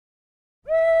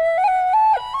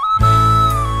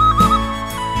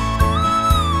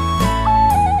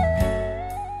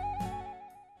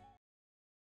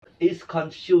is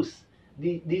confused.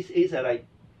 This is a like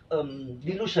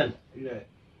delusion. Yeah.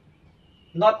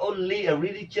 Not only a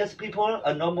religious people,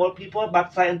 a normal people,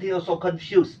 but scientists also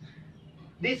confused.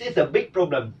 This is a big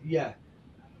problem. Yeah.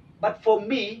 But for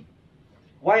me,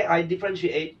 why I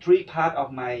differentiate three parts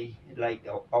of my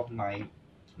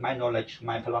my knowledge,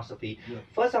 my philosophy. Yeah.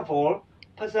 First of all,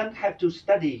 person have to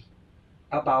study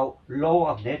about law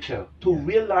of nature to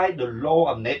realize the law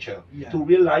of nature, to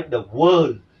realize the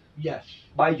world. Yes.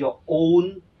 By your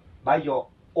own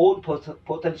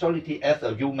potentiality as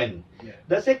a human. Yeah.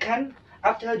 The second,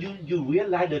 after you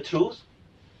realize the truth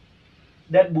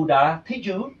that Buddha teach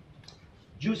you,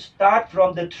 you start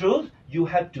from the truth. You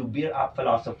have to build up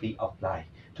philosophy of life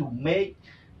to make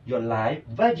your life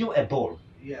valuable.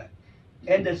 Yeah.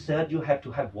 And the third, you have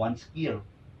to have one skill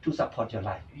to support your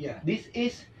life. Yeah. This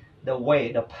is the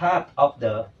way, the path of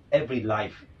the every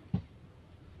life.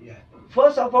 Yeah.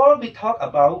 First of all,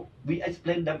 we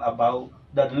explain them about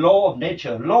the law of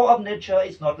nature. Law of nature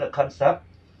is not the concept,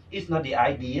 it's not the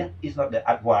idea, it's not the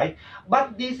advice,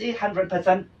 but this is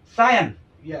 100% science.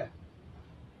 Yeah.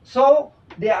 So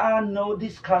there are no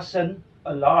discussion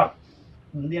a lot.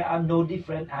 There are no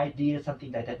different ideas,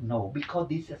 something like that. No, because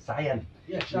this is science.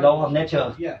 Yeah, Law of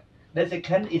nature. Yeah. The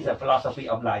second is a philosophy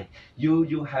of life.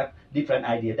 You have different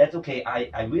idea. That's okay.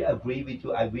 I will agree with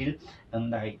you. I will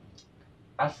like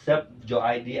accept your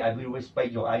idea. I will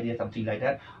respect your idea, something like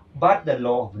that. But the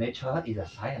law of nature is a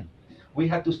science. We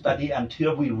have to study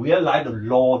until we realize the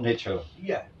law of nature.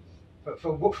 Yeah.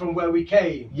 From where we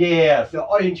came. Yes. The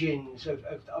origins of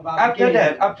our after beginning.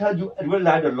 that, after you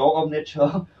realize the law of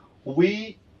nature,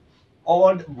 we,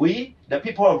 the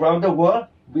people around the world,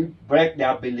 we break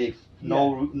their belief.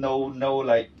 No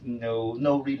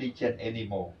religion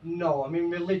anymore. No, I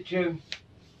mean religion.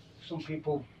 Some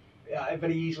people are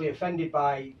very easily offended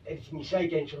by anything you say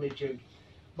against religion,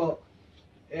 but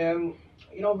you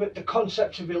know, the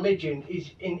concept of religion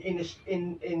is in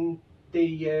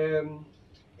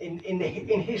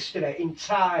history, in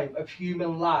time of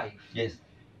human life. Yes.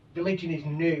 Religion is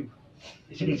new.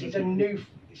 It's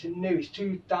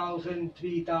 2,000,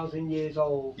 3,000 years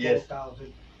old. Yes.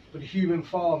 4,000, but the human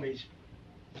form is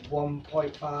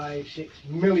 1.56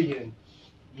 million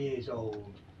years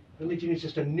old. Religion is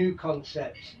just a new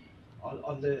concept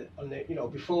on the you know,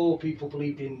 before people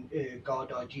believed in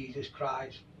God or Jesus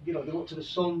Christ. You know, they looked to the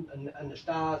sun and the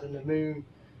stars and the moon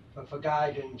for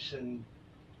guidance and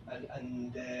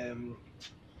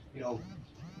you know,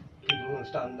 people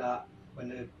understand that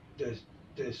when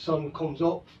the sun comes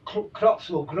up, crops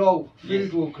will grow,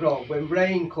 food will grow. When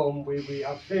rain comes, we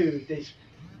have food.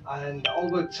 And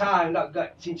over time that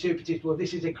gets interpreted, well,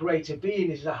 this is a greater being,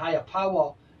 this is a higher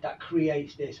power that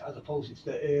creates this, as opposed to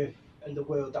the earth and the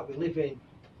world that we live in,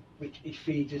 which it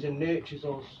feeds us and nurtures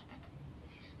us.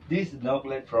 This is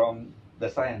knowledge from the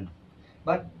science,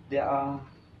 but there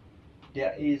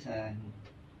is a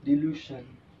delusion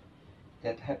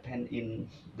that happen in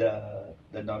the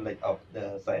knowledge of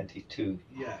the scientist too.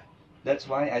 Yeah. That's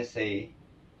why I say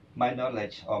my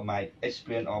knowledge or my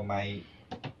experience or my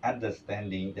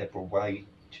understanding that provide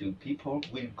to people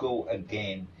will go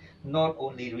again, not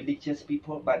only religious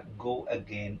people, but go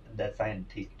again the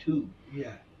scientists too.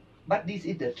 Yeah. But this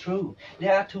is the truth.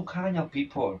 There are two kinds of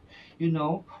people. You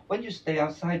know, when you stay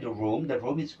outside the room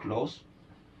is closed.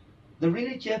 The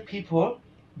religious people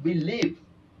believe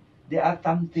there are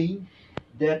something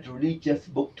that religious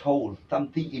book told,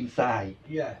 something inside.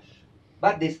 Yes.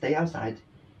 But they stay outside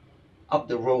of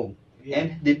the room, Yeah.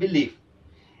 and they believe.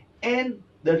 And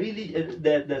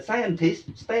the scientist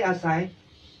stay outside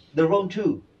the room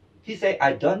too. He say,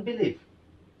 I don't believe.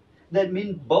 That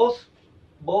means both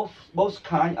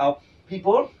kind of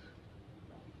people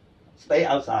stay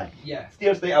outside. Yeah.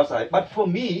 Still stay outside. But for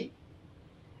me,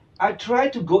 I try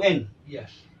to go in.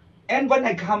 Yes. And when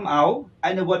I come out,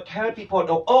 I would tell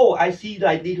people, oh, I see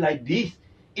like this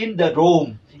in the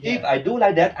room. Yeah. If I do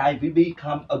like that, I will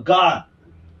become a god,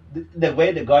 the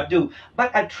way the God do.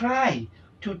 But I try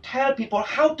to tell people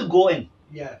how to go in.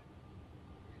 Yeah.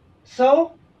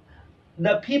 So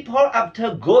the people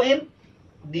after go in,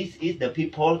 this is the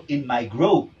people in my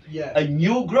group, Yeah. a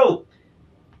new group.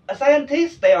 A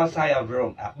scientist stay outside of the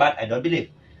room, but I don't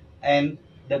believe. And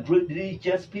the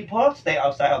religious people stay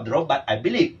outside of the room, but I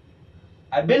believe.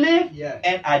 I believe, Yeah.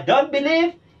 and I don't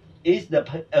believe is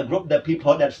a group the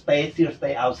people that still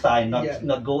stay outside,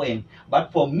 not go in.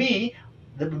 But for me,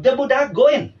 the Buddha go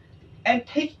in and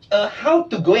teach how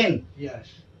to go in. Yes.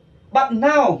 But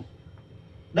now,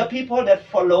 the people that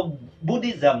follow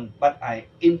Buddhism, but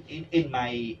in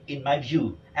my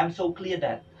view, I'm so clear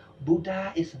that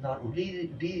Buddha is not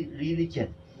really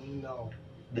religion. No.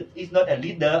 is not a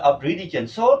leader of religion.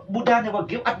 So Buddha never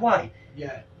give advice.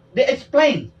 Yeah. They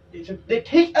explain. They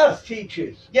teach us.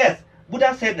 Teachers. Yes.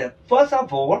 Buddha said that, first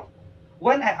of all,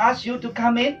 when I ask you to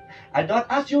come in, I don't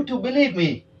ask you to believe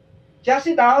me. Just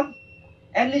sit down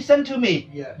and listen to me.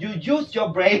 Yeah. You use your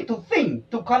brain to think,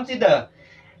 to consider.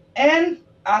 And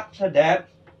after that,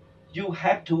 you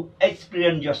have to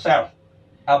experience yourself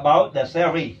about the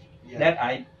theory that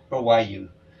I provide you.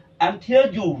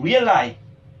 Until you realize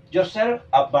yourself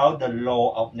about the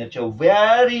law of nature,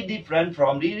 very different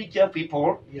from religious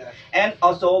people, and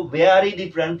also very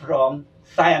different from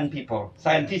science people,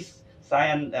 scientists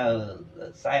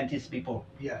people.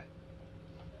 Yeah.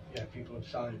 Yeah, people of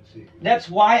science. That's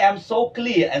why I'm so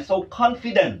clear and so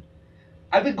confident.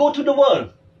 I will go to the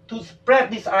world to spread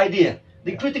this idea,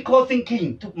 the critical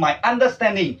thinking, to my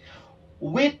understanding,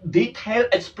 with detailed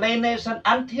explanation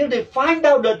until they find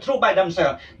out the truth by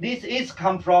themselves. This is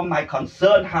come from my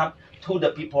concerned heart to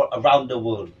the people around the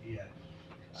world. Yeah.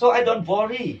 So I don't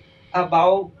worry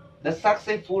about the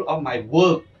successful of my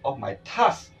work, of my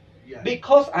task,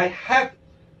 because I have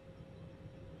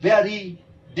very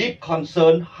deep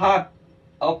concern heart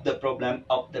of the problem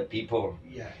of the people.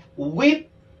 With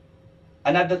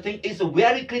another thing is a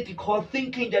very critical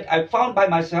thinking that I found by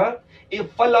myself, a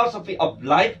philosophy of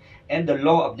life and the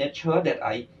law of nature that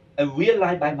I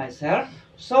realize by myself.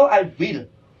 So I will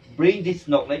bring this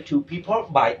knowledge to people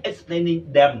by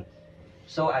explaining them.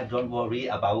 So I don't worry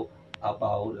about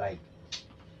like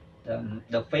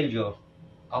the failure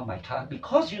of my task,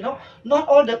 because not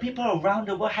all the people around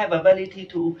the world have ability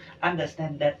to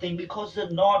understand that thing, because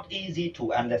it's not easy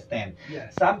to understand.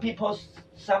 Some people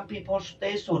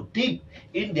stay so deep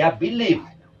in their belief.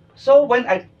 So when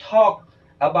I talk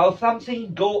about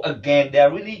something go against their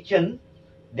religion,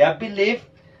 their belief,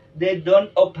 they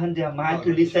don't open their mind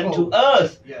to listen to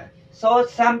us. So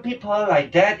some people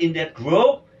like that in that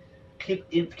group,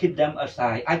 keep them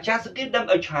aside. I just give them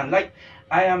a chance. Like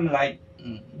I am like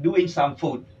doing some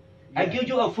food. I give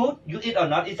you a food, you eat or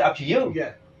not, it's up to you.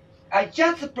 I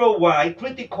just provide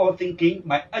critical thinking,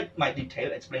 my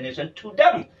detailed explanation to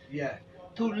them.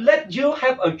 To let you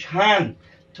have a chance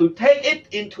to take it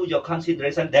into your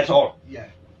consideration, that's all.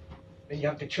 And you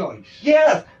have the choice.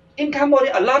 Yes. In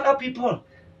Cambodia, a lot of people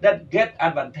that get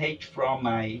advantage from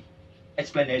my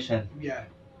explanation.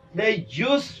 They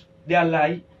use their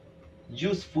life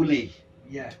usefully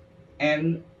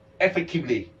and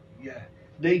effectively.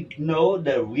 They know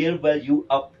the real value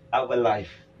of our life.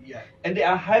 And they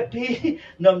are happy.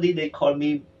 Normally they call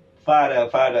me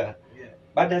father.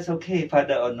 But that's okay,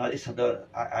 father or not, it's not,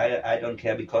 I don't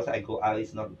care, because I go out,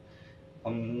 it's not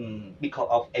because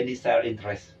of any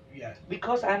self-interest.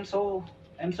 Because I'm so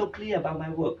clear about my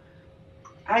work.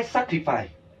 I sacrifice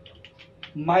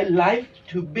my life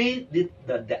to be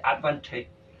the advantage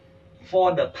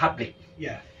for the public.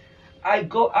 I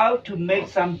go out to make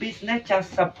some business,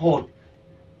 just support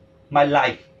my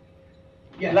life.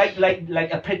 Like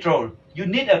a petrol. You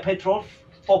need a petrol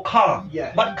for car.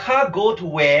 But car go to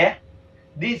where?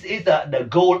 This is the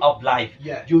goal of life.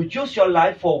 You use your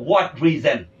life for what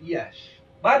reason?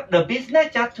 But the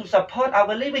business just to support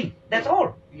our living. That's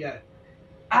all.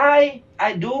 I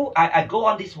go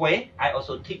on this way. I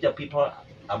also teach the people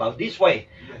about this way.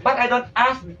 But I don't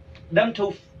ask them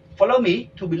to follow me,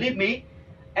 to believe me,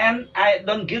 and I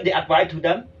don't give the advice to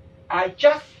them. I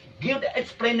just give the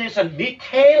explanation,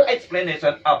 detailed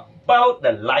explanation about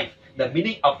the life, the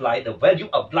meaning of life, the value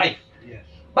of life.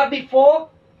 But before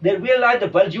they realize the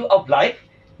value of life,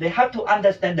 they have to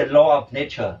understand the law of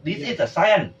nature. This is a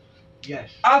science.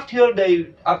 After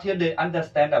they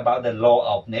understand about the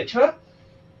law of nature,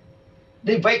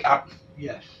 they wake up.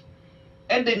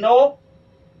 And they know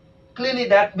clearly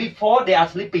that before they are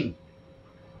sleeping.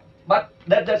 But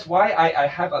that's why I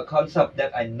have a concept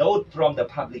that I know from the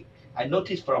public. I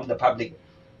noticed from the public.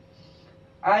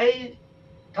 I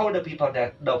told the people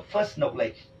that the first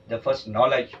knowledge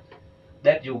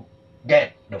that you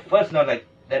get,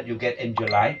 in your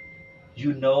life,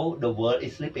 you know the world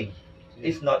is sleeping.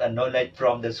 It's not a knowledge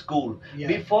from the school.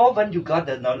 Before, when you got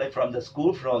the knowledge from the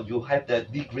school, you have the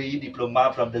degree,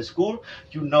 diploma from the school,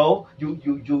 you know,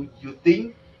 you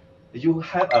think you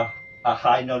have a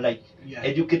high knowledge,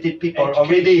 educated people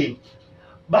already.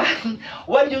 But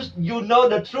when you know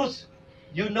the truth,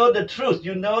 you know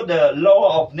the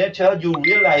law of nature, you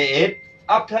realize it.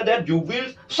 After that, you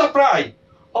will surprise.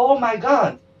 Oh my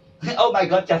God. Oh my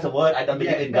God, just a word. I don't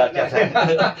believe in God.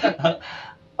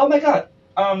 Oh my God.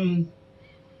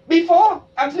 Before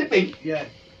I'm sleeping.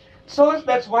 So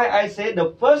that's why I say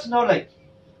the first knowledge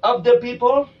of the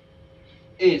people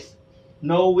is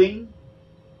knowing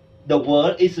the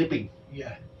world is sleeping.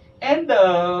 And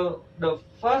the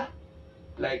first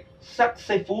like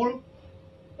successful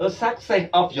success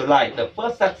of your life, the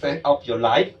first success of your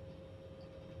life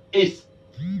is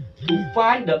to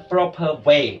find the proper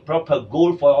way, proper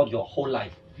goal for your whole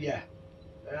life. Yeah,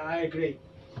 I agree.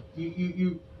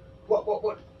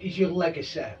 What is your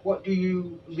legacy? What do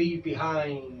you leave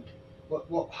behind?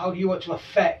 How do you want to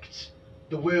affect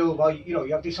the world? While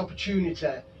you have this opportunity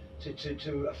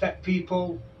to affect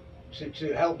people,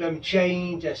 to help them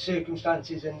change their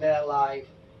circumstances in their life.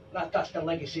 That's the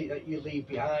legacy that you leave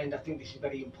behind. I think this is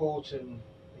very important.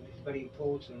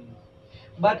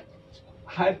 But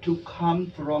have to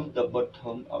come from the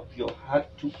bottom of your heart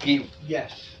to give.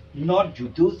 Yes. Not you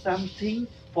do something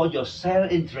for your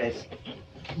self-interest,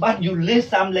 but you leave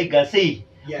some legacy.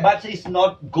 Yes. But it's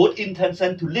not good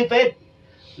intention to leave it.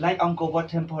 Like Uncle Wat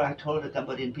Temple, I told the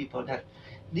Cambodian people that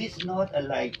this is not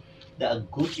the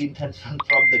good intention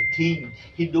from the king.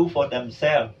 He do for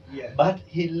themselves, yeah. But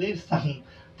he leaves some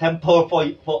temple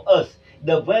for us.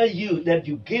 The value that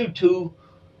you give to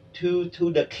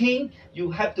the king,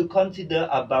 you have to consider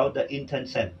about the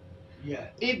intention. Yeah.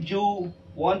 If you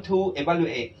want to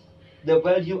evaluate the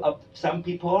value of some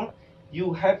people,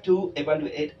 you have to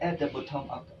evaluate at the bottom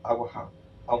of our heart,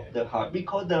 the heart,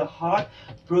 because the heart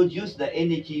produces the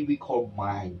energy we call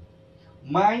mind.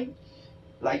 Mind,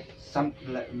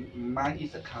 mind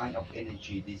is a kind of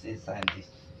energy. This is scientist.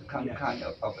 Kind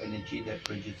of energy that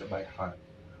produced by heart.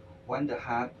 When the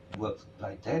heart works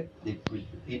like that,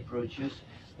 it produces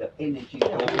the energy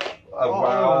goes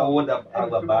around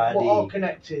our body. We're all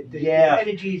connected. The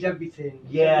energy is everything.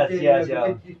 Yes.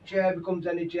 The chair becomes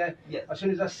energy. Yes. As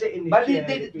soon as I sit in this but chair.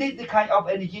 But this the kind of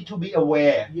energy to be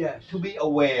aware. Yes. To be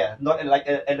aware, not like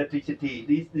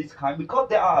electricity. This kind, because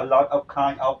there are a lot of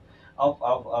kind of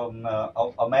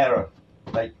a matter,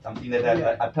 like something like that,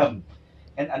 like atom,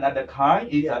 and another kind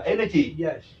is energy.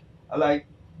 Yes. Like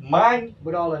mind.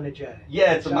 But all energy.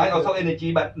 Yes, exactly. Mind also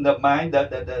energy, but the mind,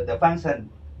 the function,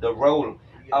 the role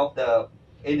of the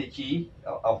energy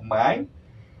of mind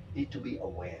is to be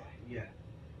aware. Yeah.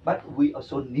 But we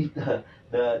also need the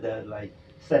like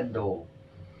sendo.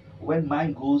 When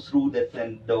mind goes through the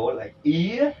sendo, like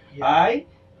ear, eye,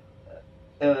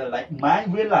 like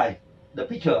mind realize the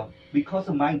picture, because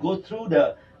the mind goes through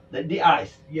the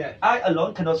eyes. Yeah. Eye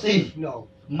alone cannot see. No.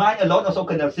 Mind alone also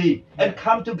cannot see, and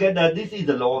come together. This is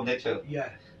the law of nature. Yeah.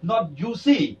 Not you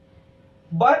see,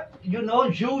 but you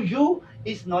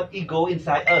is not ego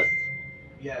inside us.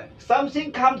 Yeah.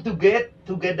 Something comes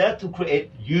together to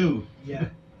create you. Yeah.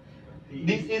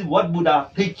 This is what Buddha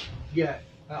teach. Yeah.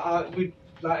 With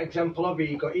that example of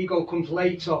ego, ego comes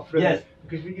later from. Yes.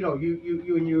 Because you're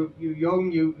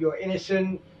young, you're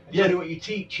innocent. It's only what you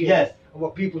teach you. Yes. And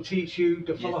what people teach you,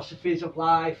 the philosophies of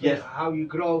life, and how you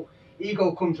grow.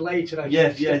 Ego comes later as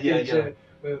as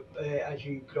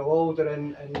you grow older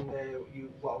and you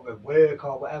work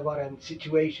or whatever, and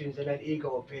situations, and then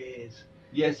ego appears.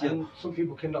 Yes. And some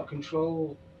people cannot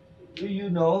control.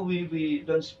 We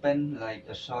don't spend like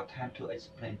a short time to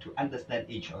explain, to understand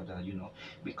each other,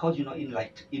 because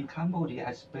in Cambodia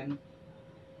I spent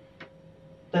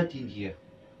 13 years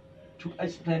to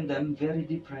explain them very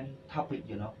different topic,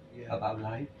 about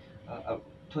life,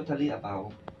 totally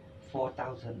about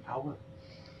 4,000 hours.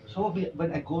 So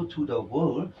when I go to the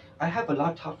world, I have a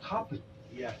lot of topics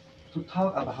to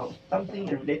talk about something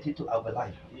related to our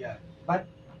life. Yeah. But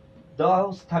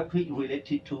those topics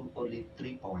related to only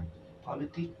 3 points: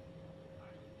 politics,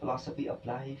 philosophy of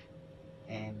life,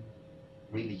 and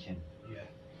religion. Yeah.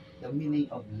 The meaning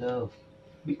of love,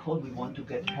 because we want to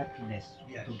get happiness,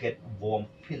 to get warm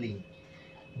feeling.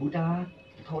 Buddha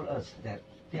told us that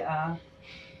there are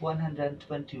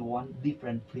 121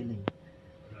 different feelings.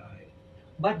 Right.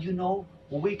 But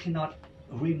we cannot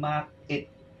remark it.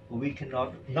 We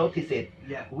cannot notice it.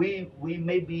 Yeah. We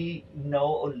maybe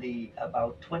know only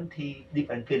about 20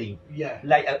 different feelings. Yeah.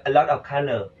 Like a lot of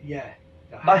color. Yeah.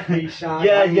 But the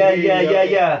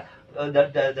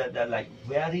like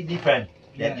very different.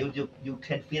 That you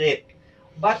can feel it.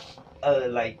 But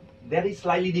like very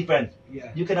slightly different.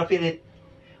 Yeah. You cannot feel it.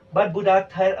 But Buddha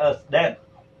tell us that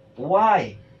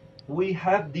why we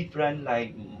have different,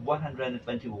 like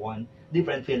 121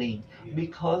 different feelings,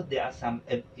 because there are some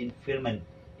infilment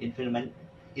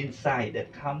inside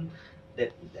that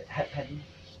happen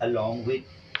along with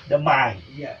the mind.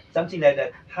 Yeah. Something like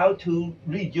that. How to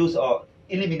reduce or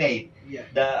eliminate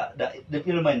the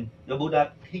filament. The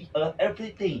Buddha teach us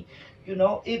everything.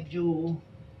 If you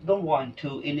don't want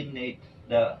to eliminate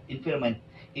the infilament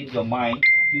in your mind,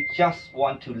 you just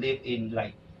want to live in,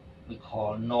 like we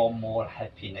call, normal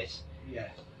happiness. Yeah.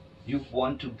 You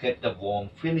want to get the warm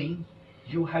feeling,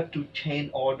 you have to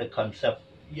change all the concept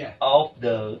Yeah. of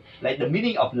the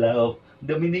meaning of love,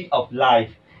 the meaning of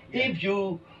life. Yeah. If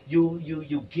you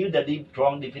give the deep,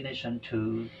 strong definition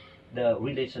to the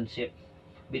relationship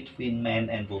between man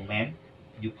and woman,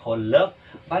 you call love.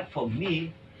 But for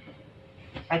me,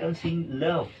 I don't think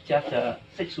love just a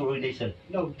sexual relation.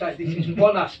 No, this is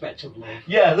one aspect of love.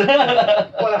 Yes.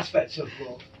 One aspect of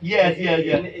love. Yes,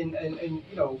 yeah. And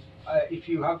you know, if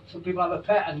you have, some people have a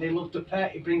pet and they love the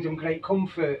pet, it brings them great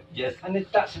comfort. Yes. And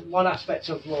that's one aspect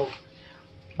of love.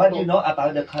 But you know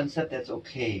about the concept, that's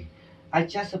okay. I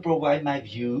just provide my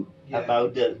view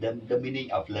about the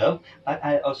meaning of love, but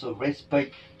I also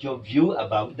respect your view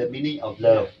about the meaning of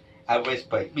love. I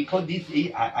respect, because this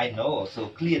is, I know so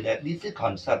clear that this is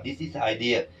concept, this is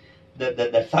idea,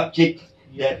 the subject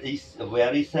that is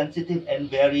very sensitive and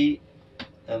very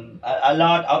a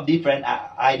lot of different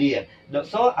idea.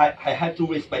 So I have to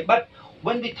respect. But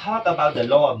when we talk about the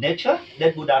law of nature,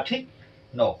 that Buddhistic,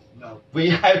 no, we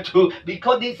have to,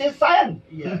 because this is science.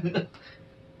 Yeah.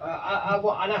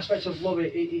 An aspect of love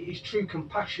is true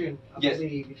compassion. I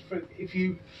believe if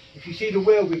you see the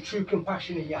world with true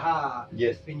compassion in your heart,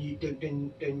 then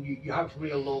you have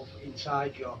real love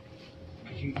inside you,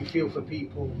 because you feel for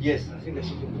people. Yes. I think this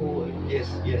is important. Yes.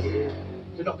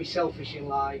 To not be selfish in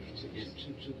life,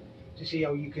 to see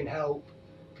how you can help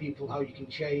people, how you can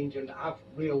change, and have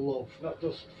real love, not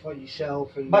just for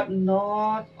yourself. But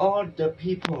not all the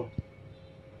people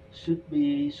should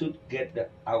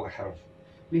get our help.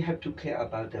 We have to care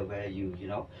about the value, you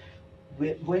know.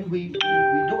 When we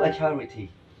do a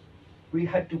charity, we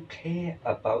have to care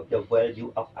about the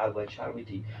value of our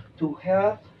charity, to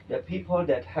help the people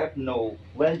that have no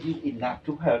value enough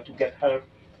to help, to get help.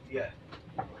 Yeah.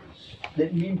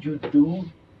 That means you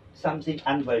do something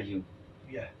unvalued.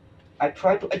 Yeah. I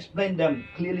try to explain them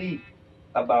clearly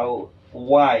about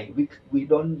why we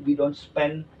don't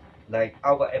spend like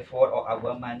our effort or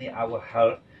our money, our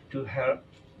help to help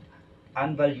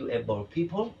unvaluable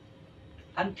people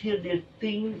until they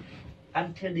think,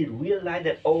 until they realize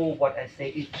that, oh, what I say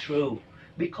is true.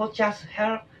 Because just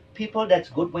help people, that's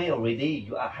good way already.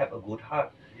 You have a good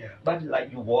heart. Yeah. But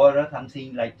like you water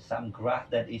something like some grass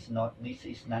that is not, this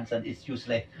is nonsense, it's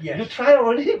useless. Yes. You try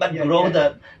already, but grow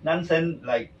the nonsense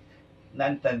like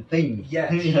nonsense thing.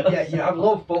 Yes. Yeah, you have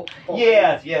love, but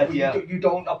yes. You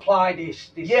don't apply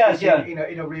this in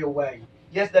a real way.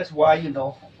 Yes, that's why, you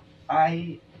know,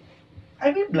 I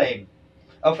will blame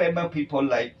a famous people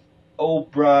like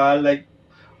Oprah, like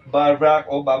Barack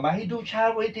Obama. He do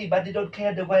charity, but they don't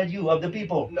care the value of the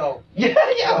people. No. Yeah.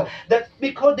 No. That's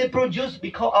because they produce,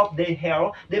 because of their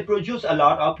health, they produce a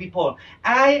lot of people.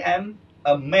 I am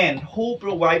a man who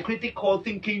provide critical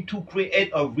thinking to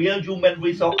create a real human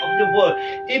resource of the world.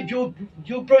 If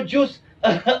you produce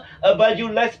a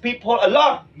valueless people a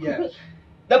lot, yes.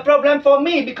 The problem for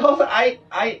me, because I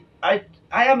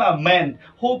am a man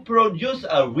who produce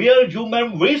a real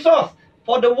human resource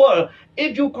for the world.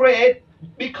 If you create,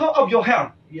 because of your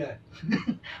health,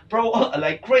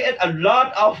 create a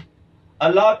lot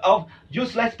of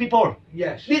useless people.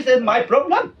 Yes. This is my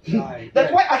problem. Right.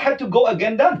 That's why I have to go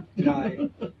against them.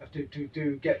 Right.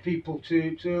 to get people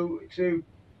to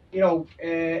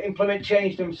implement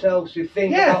change themselves, to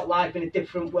think about life in a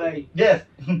different way. Yes.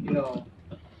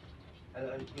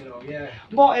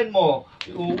 More and more,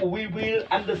 we will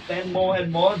understand more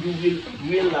and more. You will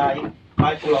realize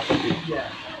my philosophy.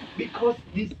 Yeah. Because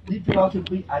this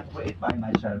philosophy I create by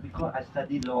myself, because I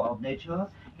study law of nature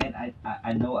and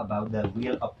I know about the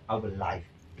real of our life.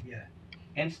 Yeah.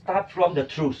 And start from the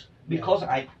truth, because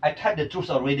I touch the truth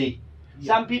already.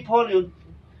 Yeah. Some people,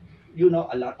 you know,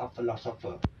 a lot of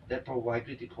philosophers that provide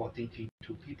critical thinking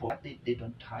to people, but they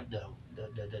don't touch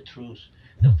the truth,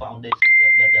 the foundation,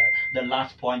 the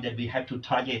last point that we have to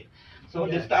target. So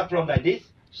they start from like this.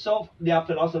 So their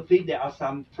philosophy, there are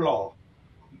some flaws.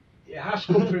 It has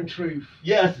to come from truth.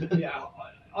 Yes. Yeah,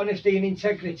 honesty and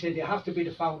integrity, they have to be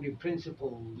the founding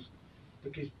principles,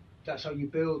 because that's how you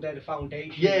build. They're the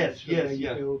foundation. Yes.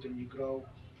 You build and you grow.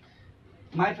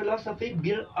 My philosophy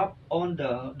built up on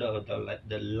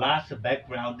the last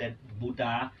background that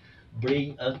Buddha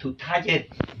bring us to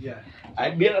target. Yeah.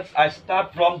 I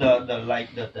start from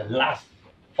the last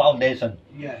foundation.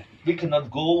 Yeah. We cannot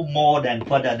go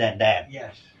further than that.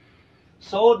 Yes.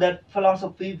 So that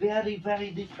philosophy very, very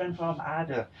different from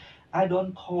other. I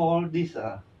don't call this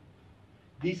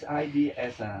idea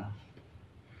as a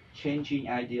changing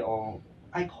idea, or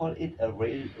I call it a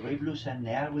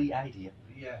revolutionary idea.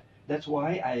 Yeah. That's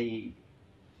why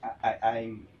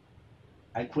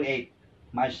I create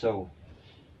my soul.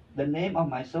 The name of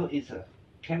my soul is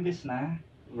khem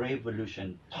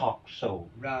revolution talk soul.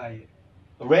 Right.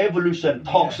 revolution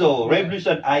talk Yeah, show, yeah.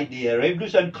 revolution idea,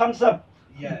 revolution concept,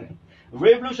 Yeah,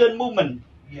 revolution movement.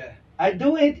 yeah, I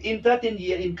do it in 13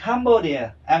 years in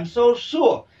Cambodia. I'm so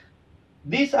sure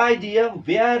this idea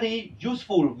very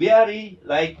useful, very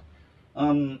like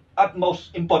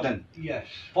utmost important yes.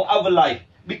 for our life,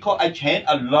 because I changed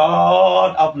a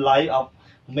lot of life of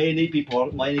many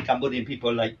people, many Cambodian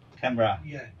people like camera.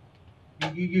 Yeah.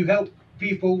 You help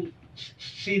people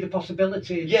see the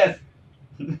possibilities Yes,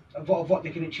 of what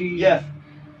they can achieve. yes.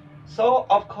 So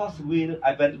of course, when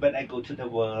I go to the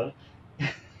world,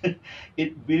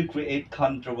 it will create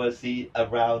controversy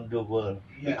around the world,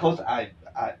 Yeah. because I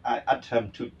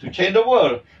attempt to change the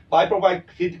world by provide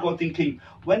critical thinking.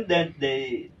 When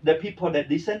the people that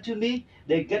listen to me,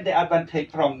 they get the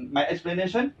advantage from my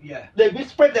explanation, Yeah. they will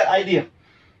spread that idea.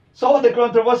 So the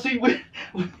controversy will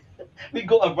we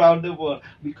go around the world,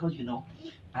 because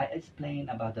I explain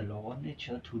about the law of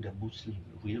nature to the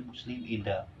real Muslim in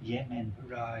the Yemen.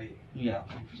 Right. Yeah,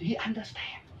 he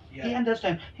understand. Yeah. He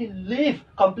understand. He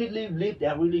completely live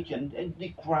their religion, and they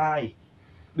cry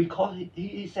because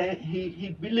he said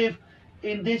he believe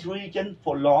in this religion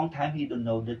for a long time. He don't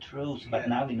know the truth, but Yeah.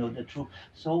 now he know the truth.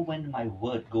 So when my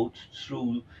word goes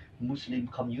through Muslim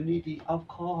community, of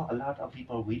course a lot of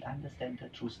people will understand the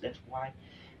truth. That's why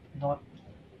not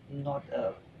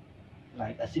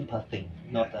like a simple thing,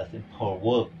 not a simple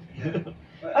work. Yeah.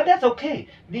 But that's okay.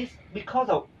 This because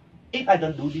of if I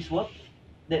don't do this work,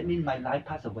 that means my life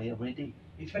passed away already.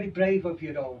 It's very brave of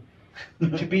you, though,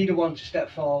 to be the one to step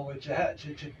forward to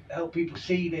help people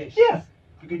see this. Yes.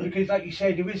 Because like you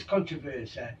said, there is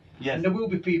controversy. Yes. And there will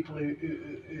be people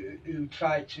who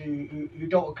try to who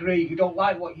don't agree, who don't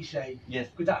like what you say. Yes.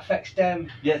 Because that affects them.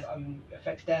 Yes.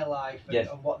 Affects their life and, Yes.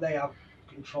 and what they have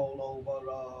control over,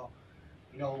 or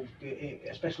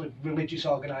especially religious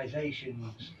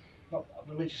organisations. Not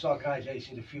religious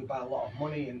organisations are fueled by a lot of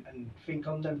money and think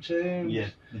on them terms.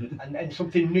 Yes. and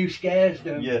something new scares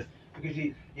them. Yes. Because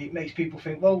it makes people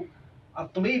think, well,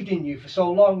 I've believed in you for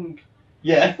so long.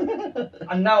 Yeah.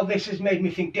 And now this has made me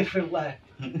think differently.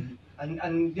 And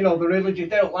the religious,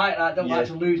 they don't like that. They don't like Yes.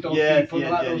 to lose those Yes, people. They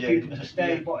yes, like yes, those yes. people to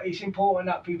stay. Yes. But it's important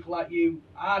that people like you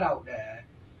are out there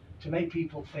to make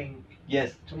people think,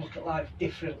 Yes. to look at life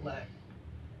differently,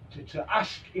 to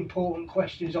ask important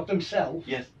questions of themselves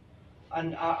Yes.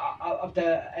 and of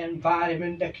their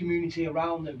environment, their community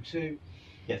around them too.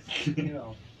 Yes.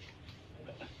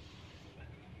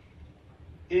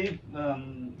 If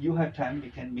you have time, we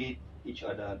can meet each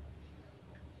other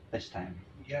next time.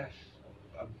 Yes,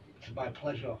 it's my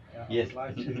pleasure. Yeah, Yes. I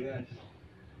would like to. Yes.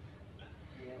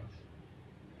 Yes.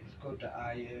 It's good that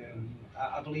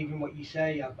I believe in what you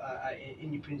say.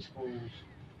 In your principles,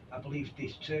 I believe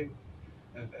this too.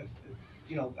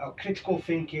 Our critical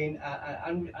thinking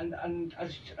and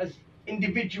as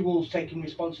individuals taking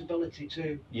responsibility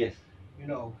too. Yes.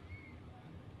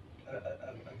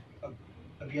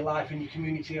 Of your life and your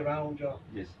community around you.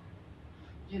 Yes.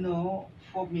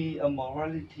 For me, a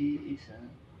morality is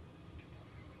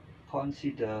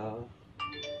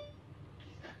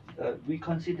we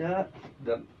consider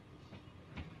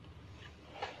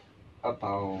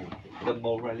about the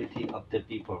morality of the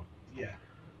people. Yeah.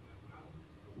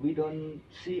 We don't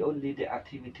see only the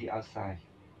activity outside.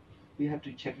 We have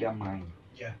to check their mind.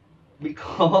 Yeah.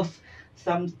 Because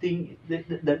something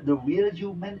the real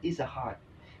human is a heart.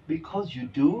 Because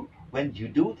when you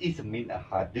do, it means a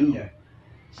heart do. Yeah.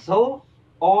 So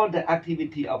all the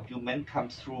activity of human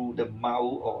comes through the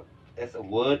mouth or as a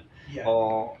word. Yeah.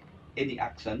 Or any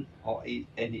action or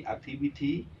any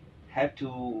activity have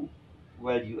to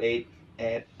evaluate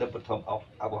at the bottom of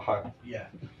our heart. Yeah.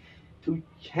 To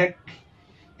check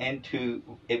and to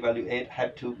evaluate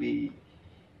have to be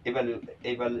have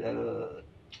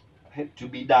to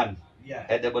be done. Yeah.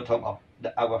 At the bottom of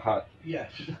our heart.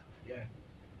 Yes. Yeah.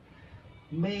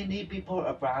 Many people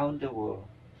around the world,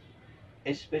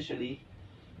 especially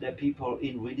the people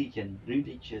in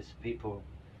religious people,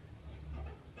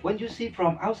 when you see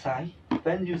from outside,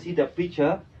 when you see the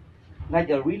picture, like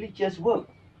a religious work,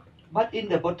 but in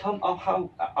the bottom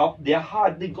of their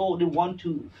heart, they want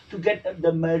to get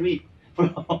the merit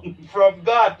from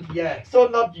God. Yeah. So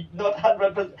not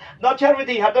 100%, not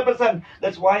charity 100%.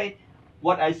 That's why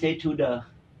what I say to the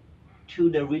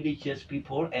religious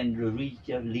people and the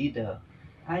religious leader,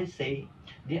 I say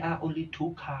there are only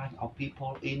two kinds of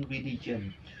people in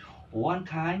religion. One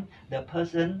kind, the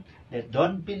person that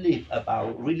don't believe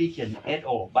about religion at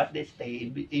all, but they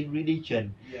stay in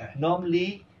religion. Yeah.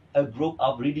 Normally, a group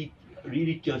of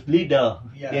religious leader,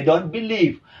 Yeah. they don't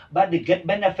believe, but they get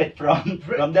benefit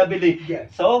from their belief.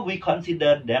 Yes. So we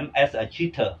consider them as a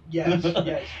cheater. Yes.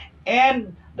 Yes.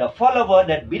 And the follower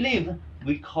that believe,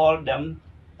 we call them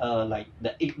like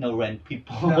the ignorant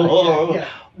people. Yeah.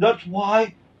 That's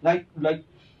why like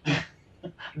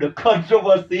the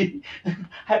controversy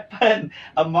happened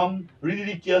among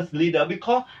religious leaders,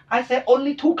 because I said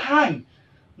only two kind,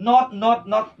 not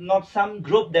some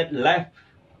group that left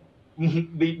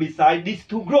beside these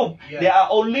two groups. Yeah. There are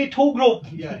only two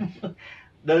groups. Yeah.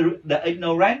 The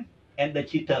ignorant and the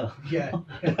cheater. Yeah.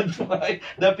 That's why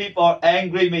the people are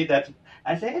angry me that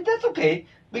I say that's okay,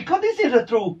 because this is the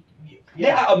truth.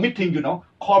 Yeah. There are a meeting,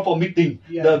 call for meeting.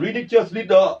 Yeah. The religious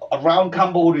leader around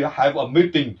Cambodia have a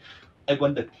meeting. I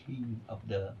want the king of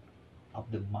the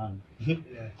monk.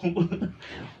 Yeah.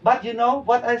 But you know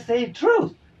what I say,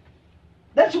 truth.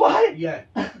 That's why Yeah.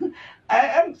 I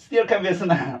am still convinced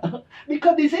now,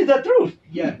 because this is the truth.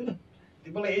 Yeah.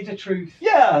 Well, it is a truth.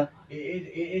 Yeah.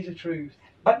 It is a truth.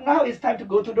 But now it's time to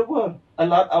go to the world. A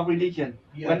lot of religion.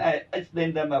 Yeah. When I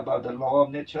explain them about the law of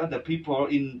nature, the people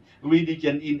in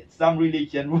some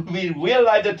religion, will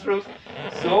realize the truth.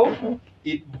 So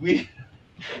it will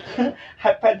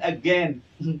happen again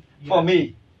for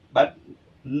me. But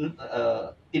in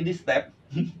this step,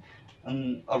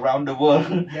 around the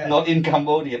world, Yeah. not in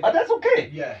Cambodia. But that's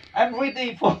okay. Yeah. I'm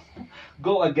ready for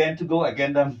go again.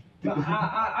 But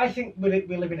I think we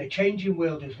live in a changing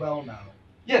world as well now.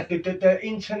 Yes. The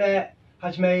internet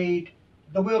has made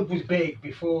the world was big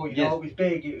before, you Yes. know, it was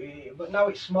big, but now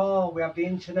it's small. We have the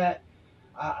internet,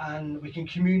 and we can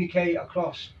communicate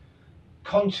across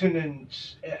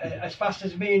continents as fast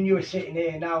as me and you are sitting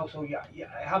here now. So you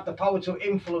have the power to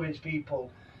influence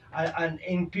people, and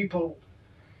in people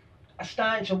are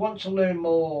starting to want to learn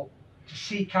more, to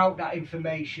seek out that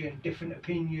information, different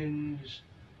opinions,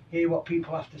 hear what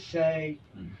people have to say,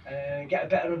 get a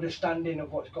better understanding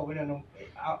of what's going on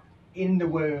out in the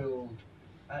world,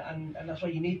 and that's why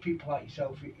you need people like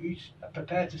yourself who's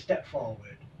prepared to step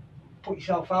forward, put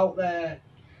yourself out there,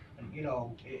 and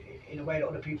in a way that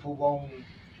other people won't.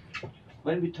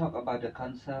 When we talk about the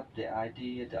concept, the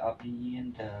idea, the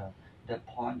opinion, the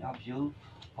point of view,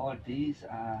 all these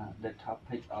are the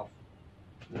topic of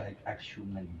like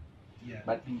acumen. Yeah.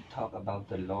 But we talk about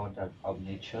the law of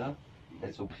nature,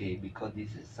 that's okay, because this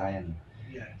is science.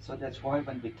 Yeah. So that's why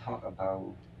when we talk about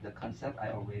the concept,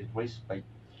 I always respect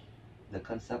the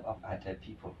concept of other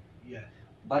people. Yeah.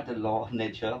 But the law of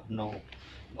nature, no.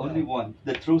 Only No. one.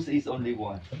 The truth is only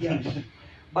one. Yes.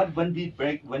 But when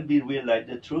we realize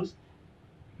the truth,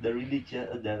 the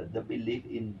religion, the belief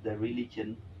in the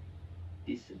religion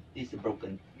is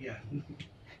broken. Yeah.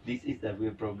 This is the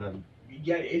real problem.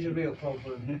 Yeah, it is a real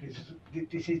problem.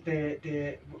 This is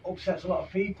the upsets a lot of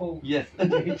people. Yes.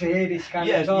 to hear this kind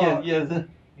Yes, of talk. yes, yes.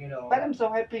 But But I'm so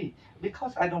happy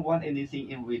because I don't want anything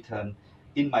in return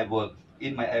in my work,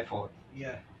 in my effort.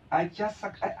 yeah, I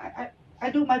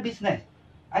do my business.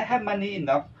 I have money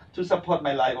enough to support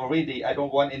my life already. I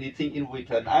don't want anything in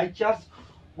return. I just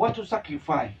want to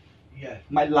sacrifice yeah,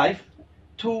 my life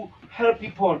to help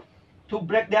people to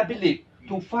break their belief,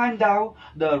 to find out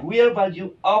the real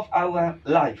value of our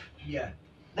life. yeah.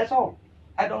 That's all.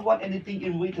 I don't want anything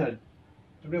in return.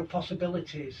 The real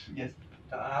possibilities Yes,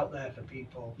 that are out there for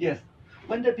people. yes.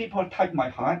 When the people touch my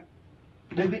heart,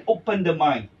 they will open the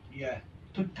mind Yeah,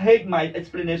 to take my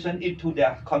explanation into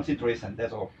their consideration.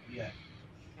 That's all. yeah.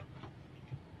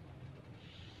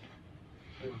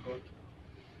 Very good.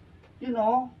 You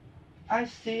know, I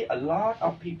see a lot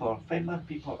of people, famous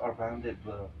people around the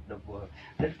world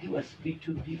that give a speech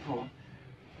to people.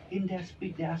 In their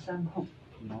speech, there are some hope.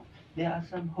 There are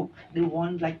some hope. They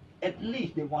want at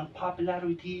least they want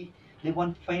popularity. They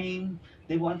want fame.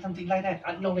 They want something like that.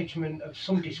 Acknowledgement of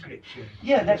some description.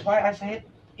 Yeah, that's why I said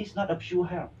it's not a pure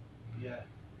help. Yeah,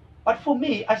 But for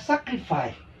me, I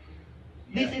sacrifice.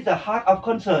 This yeah, is the heart of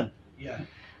concern. yeah,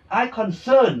 I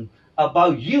concern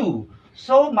about you.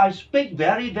 So my speech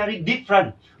very, very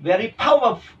different, very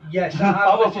powerful. yes. I've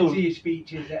Powerful. listened to your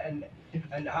speeches and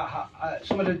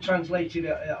some of them translated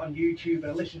on YouTube, and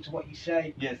I listen to what you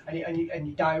say. Yes. And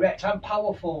you direct and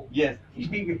powerful. Yes. You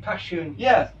speak with passion.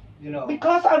 Yes.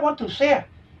 Because I want to share.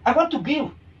 I want to give.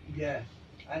 yeah,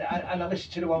 and I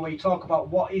listened to the one where you talk about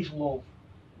what is love,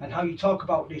 and how you talk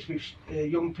about this with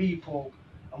young people,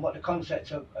 and what the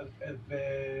concept of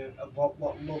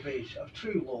what love is, of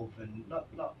true love, and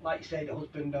not like you say the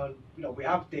husband on, we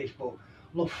have this, but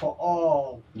love for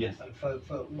all. Yes. And for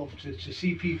love to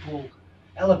see people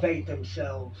elevate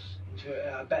themselves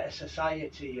into a better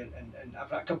society, and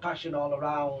have that compassion all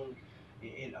around,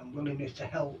 and willingness to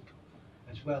help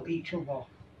as well each other.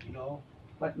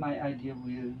 But my idea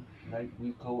will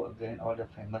we go again all the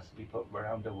famous people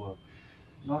around the world.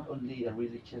 Not only a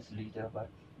religious leader, but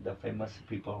the famous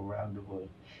people around the world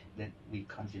that we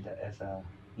consider as a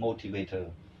motivator.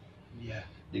 Yeah.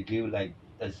 They give like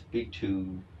a speech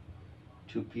to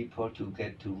people to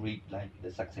get to read like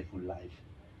the successful life.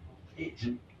 It's,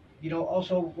 you know,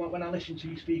 also when I listen to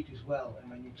you speak as well, and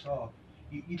when you talk,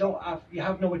 you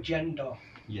have no agenda.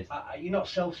 Yes. You're not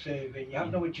self-serving. You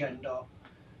have no agenda.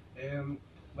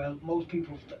 Well, most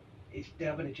people, they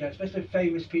have an agenda, especially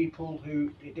famous people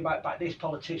who they might back this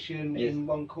politician Yes. in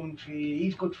one country.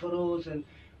 He's good for us,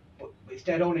 but it's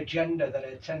their own agenda that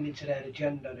are tending to their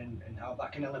agenda and how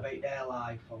that can elevate their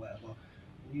life or whatever.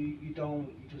 You don't.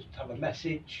 You just have a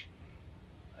message,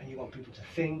 and you want people to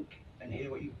think and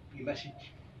hear what your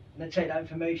message, and then take that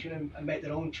information and make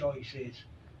their own choices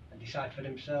and decide for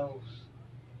themselves.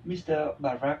 Mr.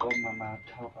 Barack Obama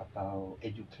talked about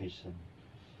education.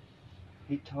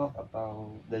 He talked about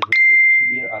the to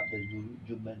build up the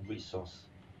human resource.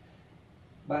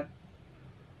 But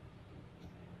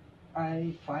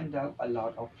I find out a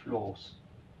lot of flaws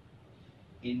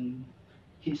in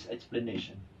his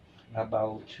explanation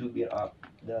about to build up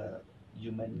the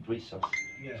human resource.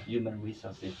 Yeah. Human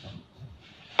resources.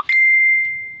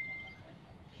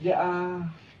 There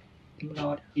are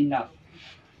not enough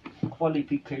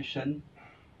qualification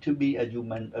to be a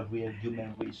real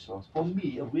human resource. For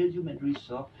me, a real human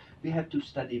resource, we have to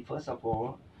study first of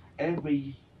all.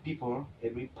 Every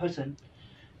person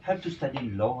have to study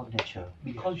law of nature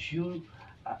because you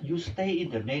stay in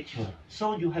the nature,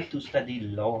 so you have to study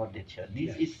law of nature.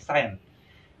 This is science,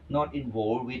 not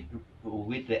involved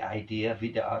with the idea,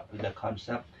 with the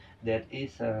concept that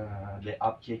is the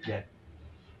object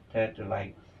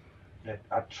that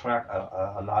attract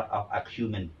a lot of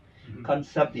human.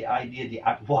 Concept, the idea, the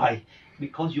art. Why?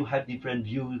 Because you have different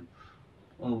view.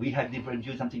 We have different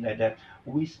views, something like that.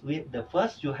 The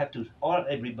first you have to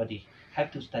everybody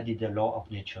have to study the law of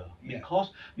nature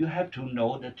because you have to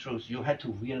know the truth. You have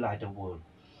to realize the world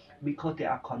because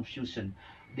there are confusion.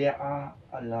 There are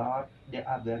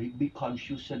very big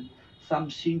confusion.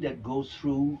 Something that goes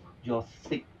through your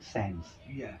sixth sense.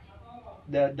 Yeah.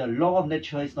 The law of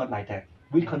nature is not like that.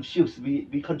 We confuse.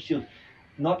 We confuse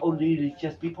not only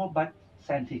religious people but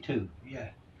scientific too.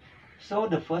 Yeah. So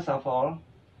the first of all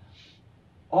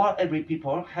every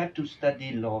people have to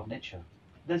study law of nature.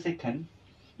 The second,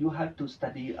 you have to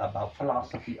study about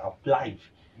philosophy of life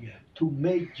to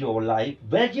make your life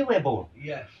valuable.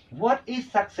 Yes. What is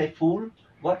successful?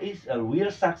 What is a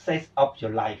real success of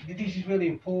your life? This is really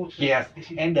important. Yes.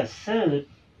 And the third,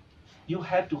 you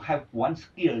have to have one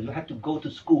skill. You have to go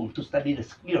to school to study the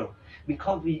skill.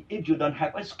 Because if you don't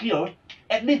have a skill,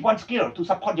 at least one skill to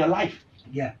support your life.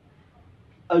 Yeah.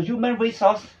 A human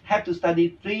resource have to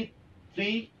study three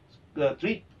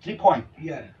points.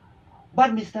 Yeah.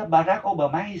 But Mr. Barack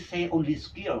Obama, he say only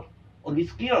skill. Only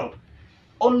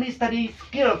study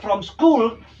skill from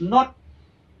school, not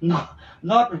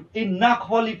enough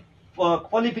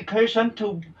qualification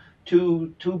to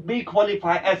be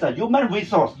qualified as a human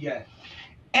resource. Yeah.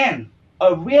 And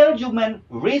a real human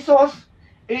resource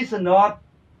is not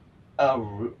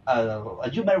a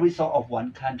human resource of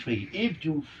one country. If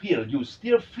you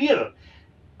still feel,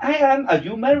 I am a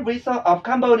human resource of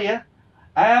Cambodia,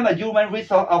 I am a human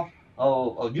resource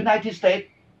of United States,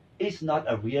 it's not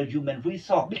a real human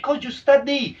resource because you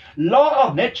study law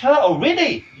of nature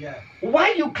already. Yeah.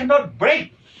 Why you cannot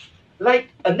break like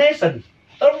a nation,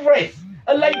 a race,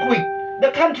 a language,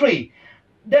 the country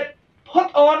that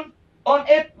put on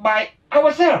it by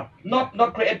ourselves,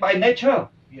 not created by nature.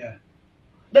 Yeah.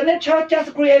 The nature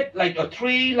just create like a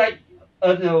tree, like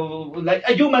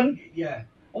a human. Yeah.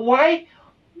 Why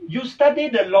you study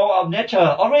the law of nature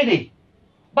already,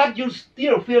 but you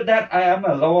still feel that I am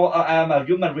a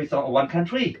human resource of one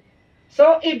country.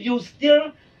 So if you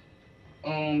still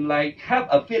like have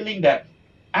a feeling that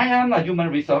I am a human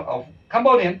resource of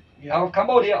Cambodian, of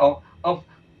Cambodia, or of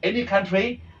any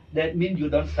country, that means you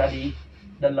don't study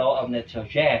the law of nature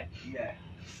yet. Yeah.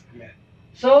 Yeah.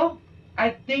 So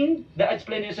I think the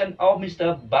explanation of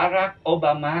Mr. Barack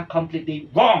Obama completely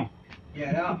wrong.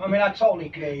 Yeah, I mean, I totally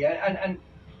agree. And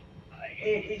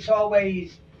it's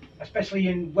always, especially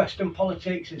in Western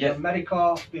politics, in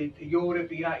America, Europe,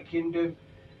 the United Kingdom,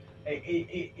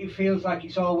 it feels like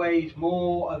it's always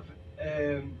more of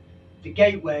the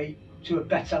gateway to a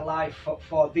better life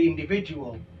for the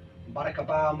individual. Barack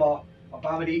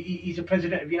Obama, he's the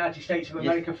president of the United States of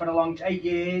America for a long 8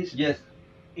 years. Yes.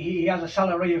 He has a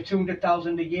salary of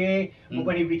 $200,000 a year, but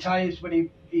when he retires, when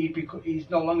he's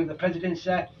no longer the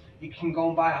presidency, he can go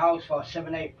and buy a house for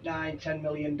 $7, $8, $9, $10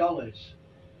 million.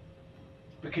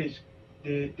 Because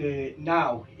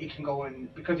now he can go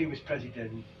and, because he was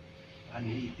president, and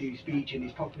he do speech and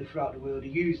he's popular throughout the world. He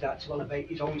used that to elevate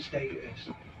his own status.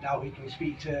 Now he can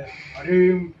speak to a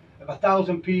room of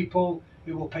 1,000 people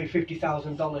who will pay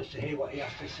 $50,000 to hear what he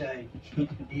has to say.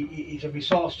 He's a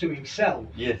resource to himself.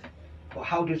 Yes. But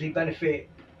how does he benefit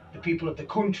the people of the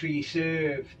country he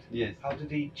served? Yes. How did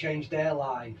he change their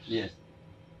lives? Yes.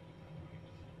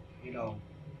 You know.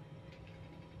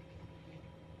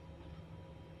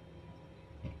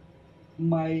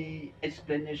 My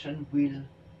explanation will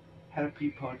help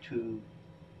people to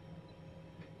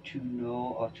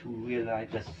know or to realize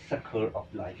the circle of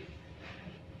life.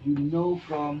 You know,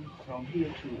 from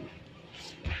here to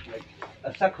like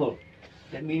a circle.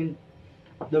 That means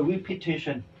the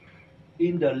repetition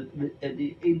in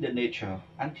the nature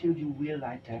until you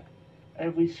realize that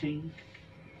everything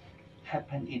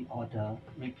happen in order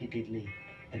repeatedly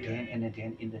again and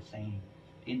again in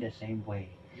the same way.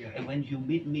 Yeah. And when you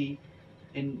meet me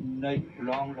in like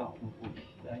long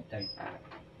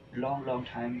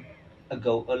time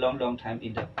ago, a long time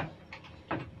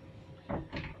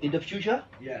in the future,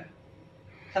 Yeah.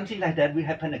 something like that will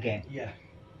happen again. Yeah.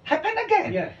 Happen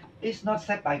again. Yeah. It's not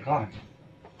set by God,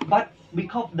 but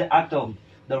because the atom,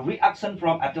 the reaction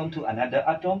from atom to another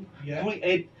atom, Yeah.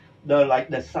 create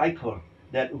the cycle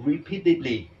that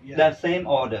repeatedly Yeah. the same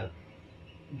order.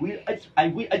 I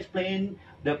will explain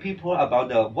the people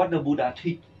about what the Buddha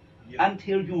teach. Yeah.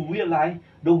 Until you realize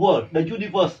the world, the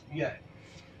universe, Yeah.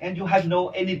 and you have no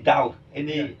any doubt,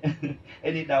 any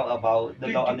doubt about the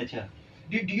law of nature.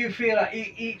 Do you feel that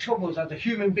each of us as a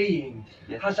human being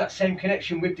Yes. has that same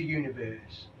connection with the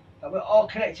universe? That we're all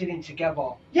connected in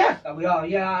together? Yes. That we are,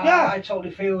 yeah, Yeah. I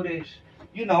totally feel this.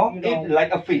 You know, if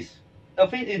like a fish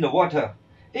in the water.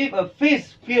 If a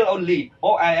fish feel only,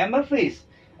 oh, I am a fish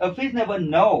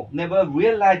never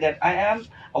realize that I am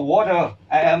a water,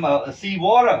 I am a sea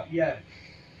water. Yeah.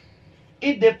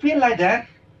 If they feel like that,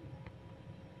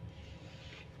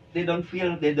 they don't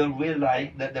realize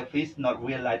that the fish not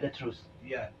realize the truth.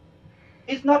 Yeah.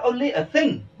 It's not only a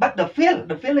thing, but the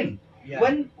feeling. Yeah.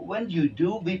 When you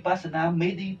do vipassana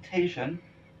meditation,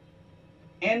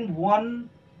 and one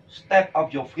step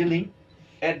of your feeling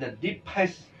at the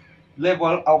deepest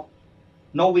level of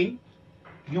knowing,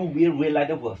 you will realize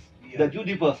the world, Yeah. the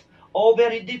universe, all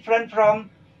very different from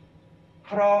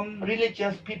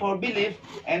religious people belief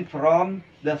and from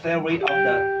the theory of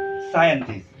the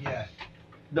scientists. Yeah.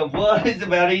 The world is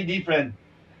very different.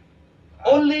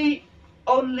 Only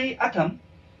atom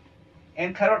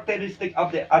and characteristic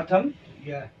of the atom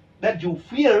Yeah. that you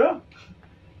feel.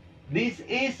 This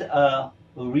is a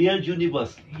real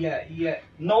universe. Yeah. Yeah.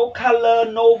 No color,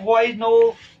 no voice,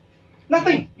 no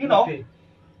nothing. You know, Nothing.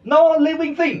 no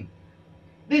living thing.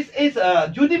 This is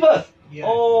a universe. Yeah.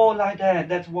 Oh, like that.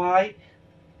 That's why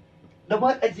the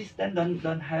word existence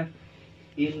don't have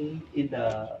in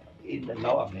the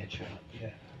law of nature. Yeah.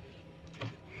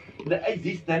 The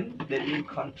existence that in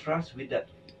contrast with the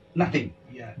nothing,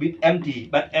 Yeah. with empty.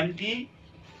 But empty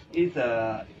is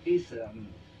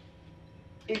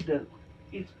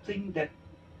thing that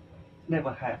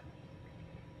never have,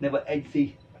 never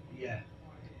exist Yeah.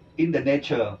 in the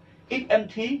nature. If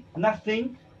empty,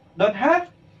 nothing, don't have.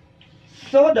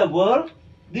 So the world,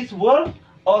 this world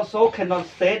also cannot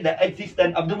say the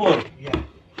existence of the world. Yeah.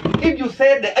 If you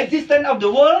say the existence of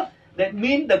the world, that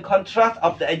means the contrast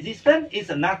of the existence is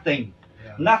a nothing.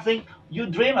 Yeah. Nothing. You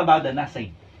dream about the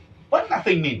nothing. What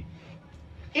nothing mean?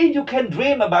 If you can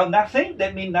dream about nothing,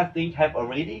 that means nothing have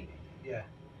already. Yeah.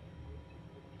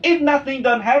 If nothing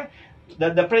don't have,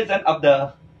 the presence of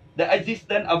the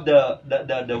existence of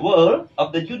the world,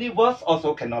 of the universe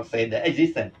also cannot say the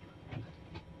existence.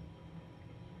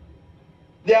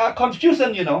 There are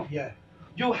confusion, you know. Yeah.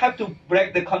 You have to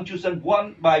break the confusion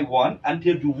one by one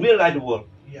until you realize the world.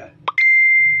 Yeah.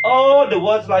 Oh, the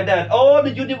world's like that. Oh, the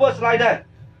universe like that.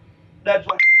 That's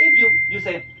why if you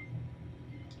say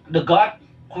the God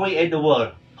create the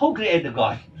world, who create the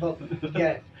God? But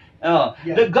yeah. Yeah.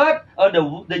 The God or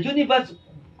the universe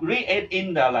create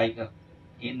in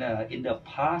the in the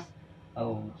past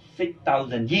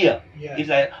 6,000 years. Yeah. It's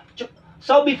like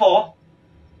so before.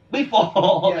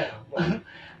 Yeah.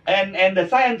 and the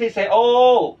scientists say,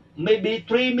 oh, maybe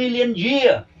 3 million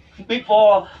years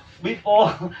before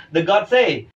the God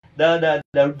say the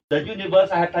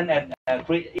universe happened and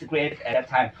created at that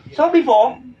time. Yeah. So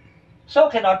before, so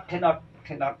cannot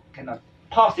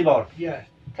possible. Yeah.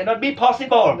 Cannot be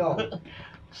possible. No.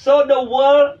 So the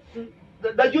world,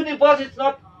 the universe is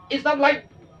not like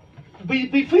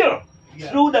we feel. Yeah.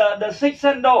 Through the sixth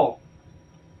sense door.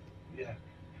 Yeah.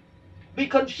 Be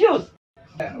confused.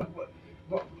 Yeah.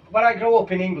 When I grew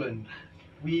up in England,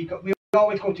 we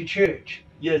always go to church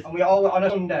Yes. And we all on a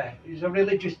Sunday. It was a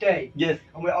religious day. Yes.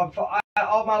 And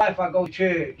all my life I go to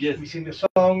church. Yes. We sing the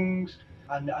songs,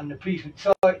 and the priest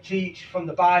would teach from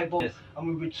the Bible, Yes. and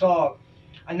we would talk.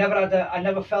 I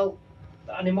never felt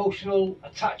an emotional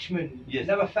attachment. Yes.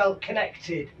 Never felt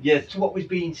connected. Yes. To what was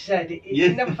being said.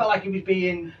 Yes. It never felt like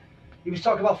he was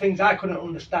talking about things I couldn't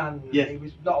understand. Yes. It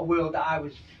was not a world that I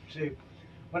was to.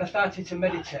 When I started to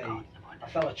meditate, I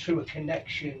felt a truer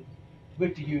connection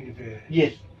with the universe.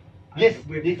 Yes. Yes.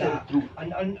 With This that. is true.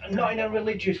 And not in a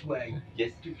religious way.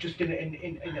 Yes. Just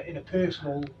in a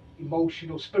personal,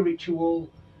 emotional, spiritual.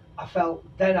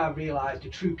 I realised the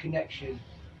true connection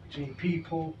between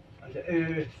people and the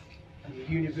earth and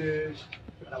the universe,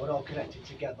 and we're all connected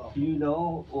together. You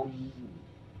know,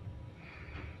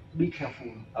 be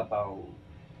careful about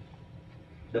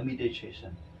the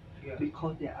meditation. Yeah.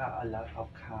 Because there are a lot of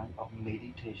kind of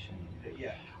meditation.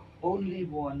 Yeah. Only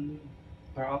one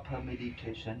proper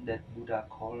meditation that Buddha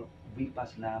called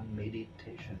vipassana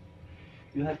meditation.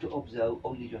 You have to observe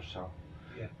only yourself.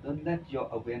 Yeah. Don't let your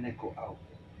awareness go out.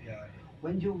 Yeah.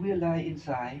 When you realize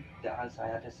inside, the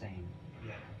outside are the same.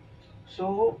 Yeah.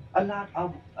 So a lot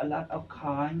of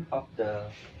kind of the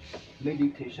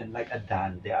meditation, like a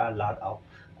dance. There are a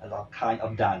lot kind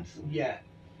of dance. Yeah.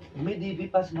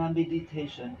 Vipassana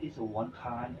meditation is one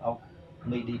kind of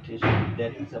meditation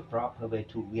that is a proper way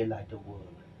to realize the world.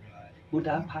 Right.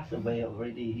 Buddha passed away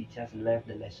already. He just left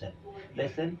the lesson.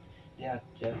 There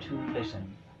are two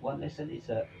lessons. One lesson is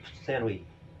a theory,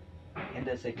 and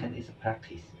the second is a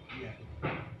practice.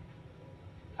 Yeah.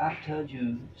 After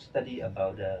you study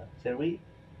about the theory,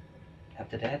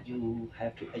 after that you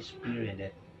have to experience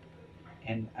it.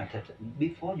 And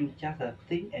before you just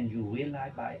think and you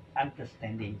realize by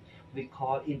understanding, we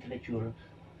call intellectual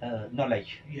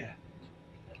knowledge. Yeah.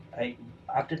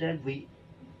 After that we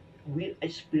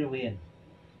experience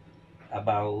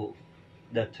about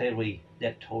the theory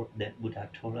that Buddha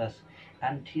told us,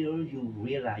 until you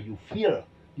realize, you feel,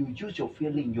 you use your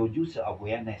feeling, you use your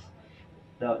awareness,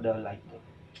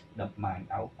 the mind,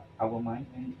 our mind,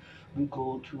 when we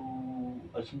go to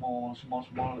a small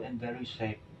and very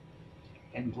safe,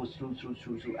 and go through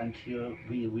until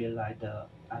we realize the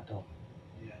atom.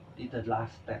 Yeah. It's the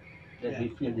last step that we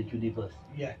feel the universe.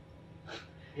 Yeah.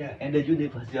 Yeah. And the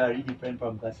universe is very different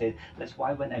from God said. That's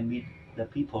why when I meet the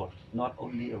people, not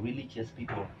only religious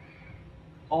people,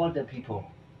 all the people,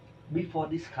 before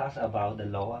discuss about the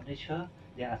law of nature,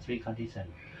 there are three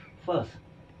conditions. First,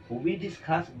 we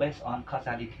discuss based on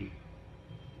causality,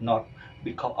 not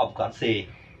because of God say.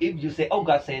 If you say, oh,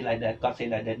 God say like that, God say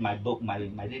like that, my book, my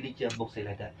religious book say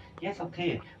like that. Yes,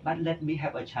 okay, but let me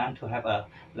have a chance to have a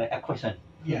question.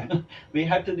 Yeah. We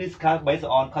have to discuss based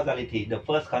on causality, the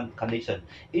first condition.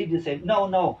 If you say,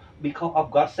 no, because of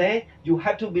God say, you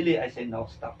have to believe, I say, no,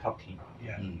 stop talking.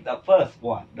 Yeah. The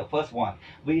first one,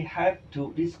 we have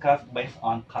to discuss based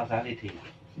on causality.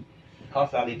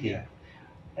 Yeah.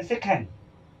 And second,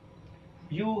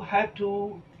 you have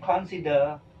to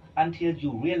consider until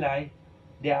you realize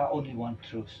there are only one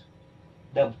truth.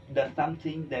 The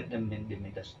something that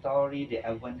the story, the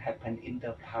event happened in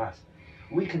the past.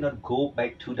 We cannot go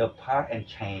back to the past and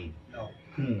change. No.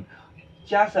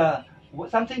 Just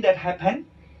something that happened,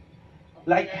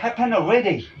 happened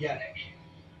already. Yeah.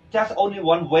 Just only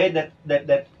one way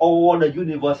that all the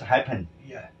universe happened.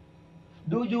 Yeah.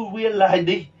 Do you realize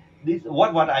this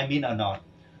what I mean or not?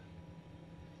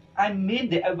 I mean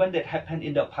the event that happened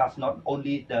in the past, not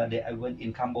only the event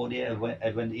in Cambodia,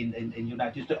 event in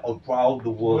United States, around the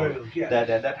world. Yeah.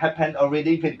 That happened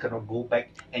already. We cannot go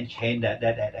back and change that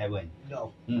event.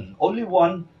 No. Only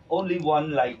one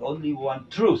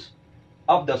truth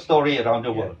of the story around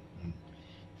the world.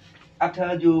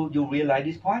 After you realize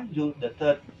this point, the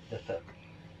third.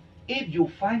 If you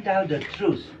find out the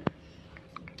truth,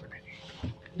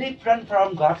 different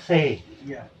from God say,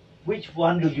 Yeah. which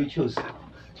one do you choose?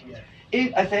 Yeah.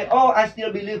 If I say, oh, I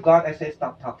still believe God, I say,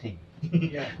 stop talking.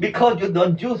 Yeah. Because you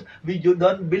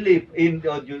don't believe in,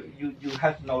 or you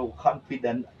have no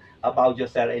confidence about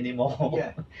yourself anymore.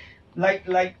 Yeah.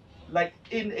 like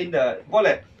in the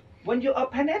wallet, when you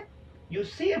open it, you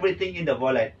see everything in the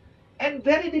wallet, and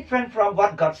very different from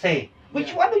what God say.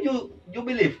 Which one do you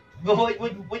believe?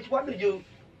 Which one do you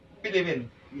believe in?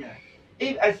 Yeah.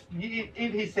 If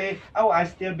he say, oh, I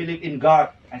still believe in God,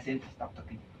 I say, stop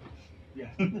talking. Yeah.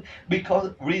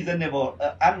 Because unreasonable.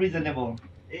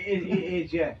 It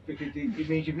is, yeah, because it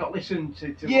means you've not listened to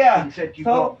what you said you've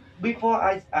so got. Before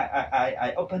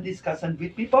I open discussion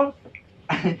with people,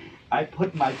 I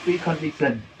put my three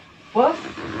conditions. First,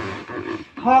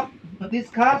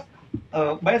 discuss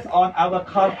based on our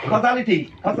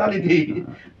causality,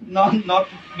 not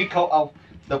because of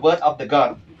the word of the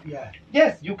God. Yeah.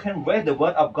 Yes, you can read the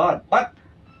word of God, but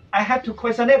I have to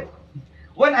question it.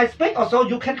 When I speak also,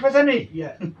 you can question it.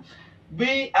 Yeah.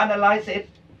 We analyze it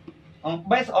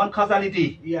based on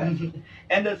causality. Yeah.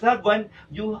 And the third one,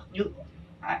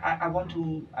 I want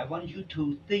you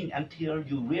to think until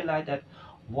you realize that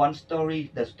one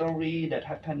story, the story that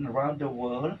happened around the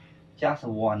world, just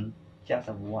one,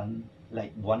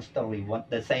 like one story,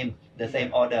 the same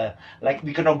order. Like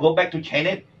we cannot go back to change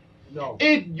it. No.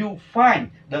 If you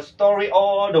find the story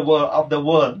all the world of the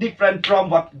world different from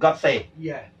what God say,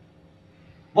 Yeah.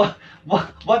 what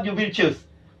you will choose?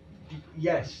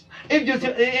 Yes. If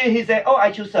he say, oh,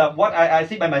 I choose what I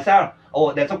see by myself.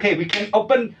 Oh, that's okay. We can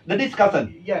open the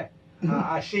discussion. Yeah.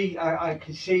 I see. I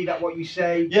can see that what you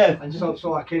say. Yes. And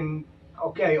so I can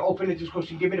open the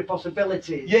discussion, give me the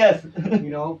possibilities. Yes. You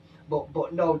know.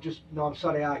 But no, I'm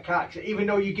sorry, I can't. Even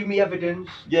though you give me evidence,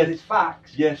 yes, it's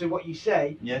facts. Yes. So what you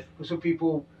say. Yes. For some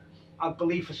people, I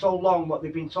believe for so long what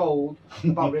they've been told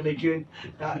about religion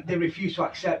that they refuse to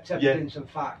accept evidence and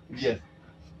facts. Yes.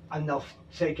 And they'll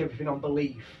take everything on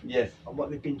belief. Yes. On what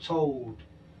they've been told.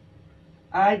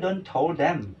 I don't told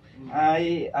them.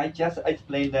 I just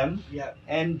explain them. Yeah.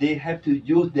 And they have to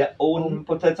use their own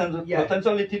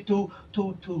potentiality to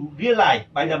realize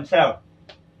by themselves.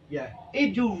 Yeah.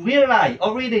 If you realize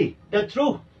already the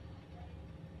truth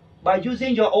by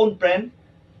using your own brain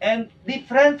and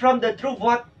different from the truth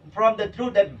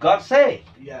that God say.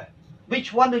 Yeah.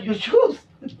 Which one do you choose?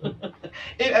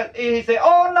 if he say,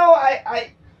 oh no,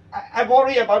 I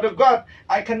worry about the God.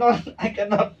 I cannot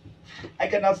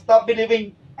stop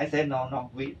believing. I say no.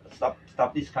 We stop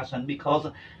discussion because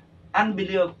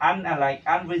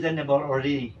unreasonable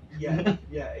already. Yeah,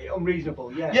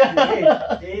 unreasonable. Yeah,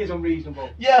 yeah. It is unreasonable.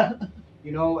 Yeah.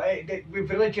 You know,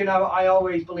 with religion, I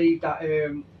always believe that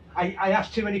I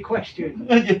ask too many questions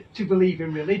to believe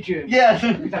in religion. Yes.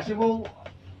 Because I say, well,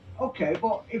 okay,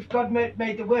 but if God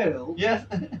made the world, yes.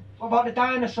 What about the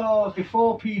dinosaurs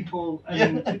before people?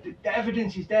 And the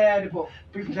evidence is there, but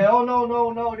people say, oh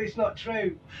no, it's not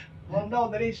true. Well, no,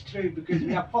 that is true because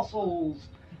we have fossils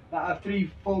that are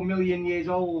 3-4 million years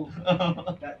old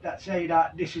that say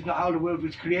that this is not how the world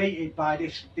was created by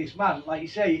this man. Like you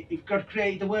say, if God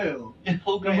created the world,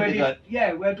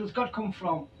 where does God come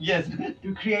from? Yes.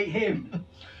 To create him?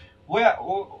 Where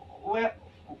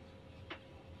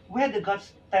did God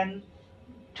stand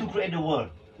to create the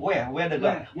world? Where the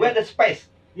God? Where the space?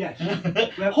 Yes.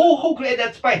 Who created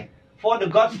that space for the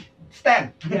God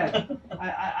stand? Yeah.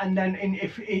 And then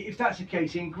if that's the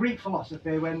case, in Greek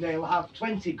philosophy, when they'll have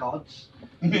 20 gods,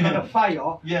 the god of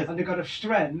fire and the god of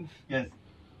strength. Yes.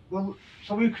 Well,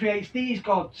 so who creates these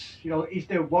gods? You know, is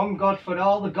there one god for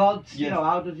all the gods? Yes. You know,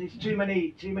 how does it's too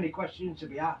many questions to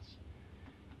be asked.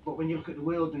 But when you look at the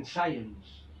world and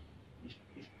science, it's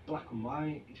black and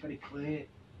white. It's very clear.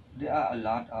 There are a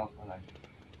lot of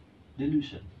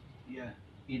delusion. Yeah.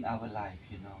 In our life,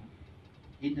 you know,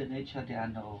 in the nature there are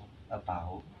no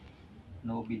above,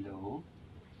 no below,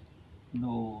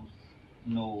 no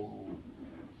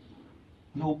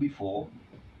before,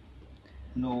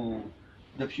 no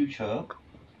the future,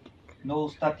 no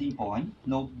starting point,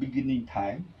 no beginning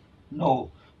time.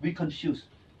 No, we confuse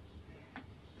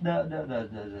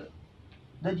the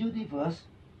universe,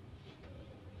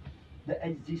 the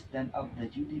existence of the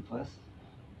universe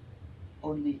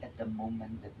only at the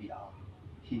moment that we are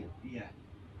here. Yeah.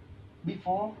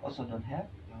 Before also don't have.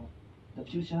 No. The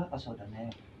future also don't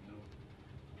have. No.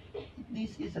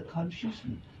 This is a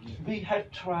confusion. Yeah. We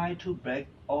have tried to break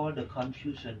all the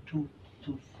confusion to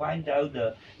find out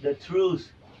the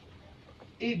truth.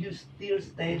 If you still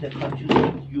stay the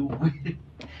confusion, you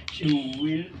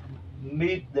will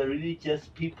meet the religious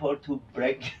people to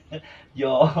break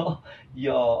your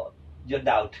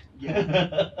doubt.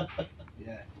 Yeah.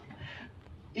 Yeah.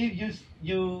 If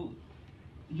you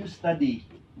study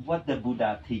what the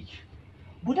Buddha teach,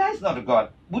 Buddha is not a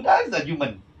god. Buddha is a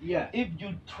human. Yeah. If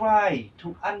you try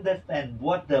to understand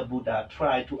what the Buddha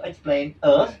tried to explain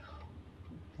us,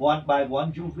 one by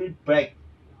one, you will break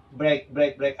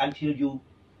until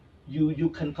you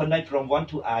can connect from one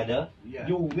to other. Yeah.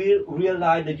 You will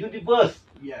realize the universe.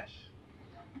 Yes.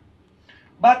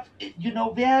 But you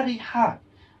know, very hard,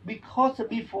 because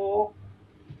before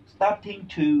starting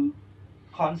to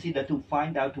consider, to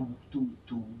find out, to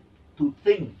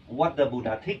think what the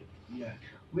Buddha think,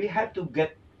 we have to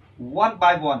get one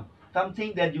by one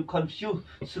something that you confuse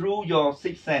through your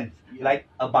sixth sense, like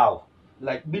above,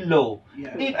 like below.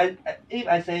 If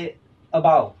I say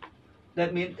above,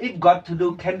 that means if God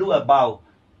can do above,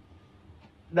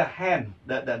 the hand,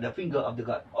 the finger of the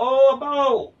God, oh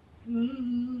above.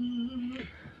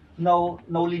 no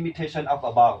limitation of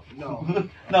above. No.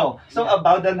 No. So Yeah.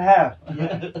 above don't have.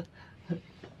 Yeah.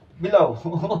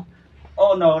 Below.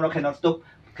 Oh no, cannot stop.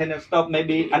 Cannot stop.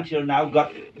 Maybe until now,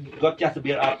 God just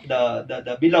build up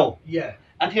the below. Yeah.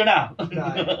 Until now,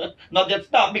 Right. not yet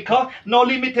stop because no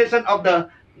limitation of the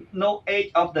no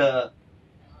age of the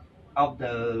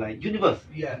like universe.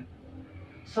 Yeah.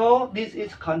 So this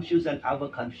is confusion, our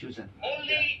confusion.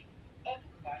 I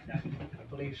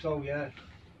believe so. Yeah.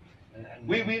 And,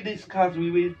 We will discuss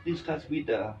with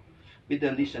the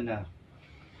listener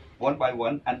one by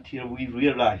one until we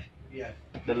realize yeah.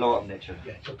 the law of nature.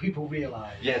 Yeah. So people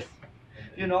realize. Yes.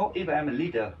 You know, if I am a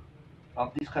leader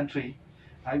of this country,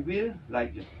 I will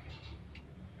like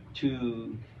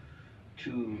to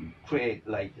create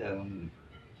like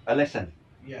a lesson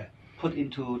Yeah. put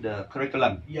into the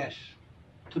curriculum Yes.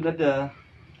 to let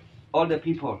all the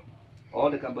people, all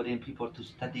the Cambodian people to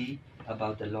study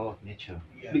about the law of nature.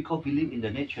 Yeah. Because we live in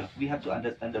the nature, we have to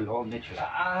understand the law of nature.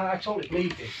 I totally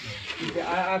believe this.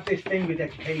 I have this thing with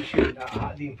education,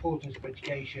 the importance of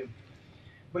education.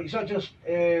 But it's not just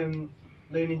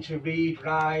learning to read,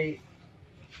 write,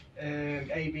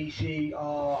 ABC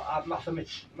or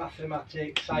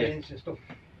mathematics, science and stuff.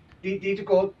 These are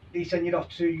good. They send you off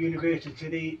to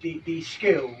university. These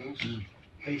skills,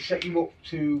 they set you up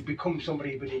to become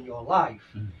somebody within your life.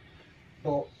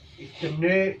 But it's the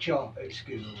nurture at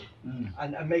school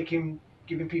and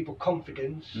giving people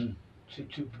confidence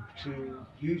to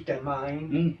use their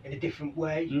mind in a different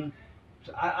way.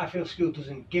 So I feel school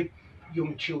doesn't give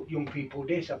young people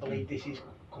this. I believe this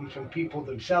comes from people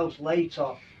themselves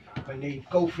later when they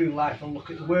go through life and look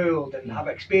at the world and have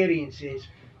experiences.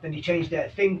 Then they change their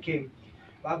thinking.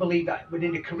 But I believe that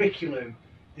within the curriculum,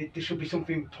 there should be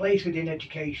something placed within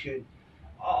education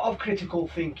of critical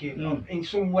thinking in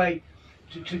some way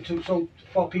so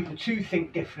for people to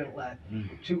think differently,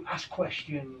 to ask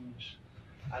questions,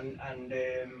 and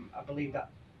I believe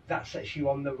that sets you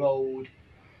on the road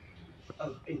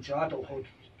into adulthood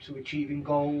to achieving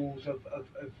goals of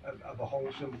a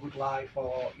wholesome good life,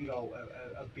 or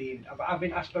of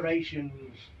having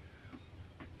aspirations.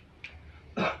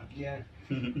 Yeah.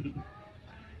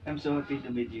 I'm so happy to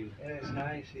meet you. Yeah, it's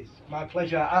nice. It's my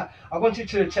pleasure. I wanted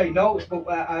to take notes, but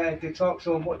they talk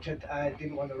so much I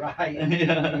didn't want to write.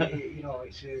 Yeah.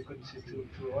 It's good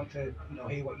to want to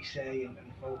hear what you say and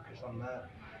focus on that.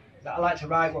 I like to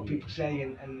write what people say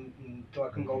and so I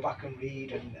can go back and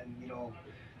read and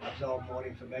absorb more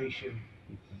information.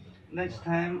 Next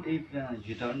time, if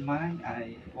you don't mind,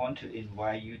 I want to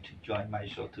invite you to join my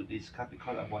show to discuss,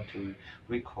 because I want to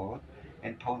record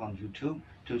and post on YouTube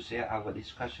to share our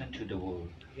discussion to the world.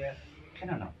 Yeah. Can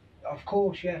I not? Of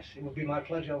course, yes. It would be my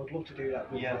pleasure. I would love to do that.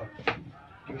 Yeah.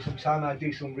 Give me some time. I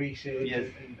do some research. Yes.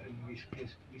 And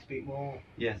we speak more.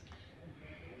 Yes.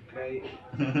 Great.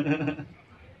 Thank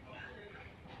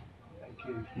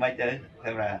you. My turn,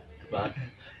 camera. But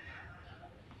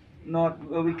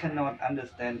We cannot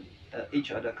understand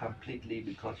each other completely,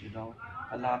 because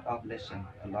a lot of lesson,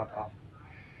 a lot of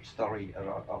story, a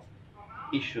lot of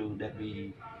issue that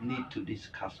we need to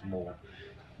discuss more.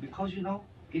 Because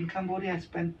in Cambodia I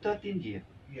spent 13 years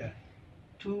Yeah.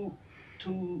 to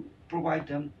provide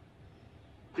them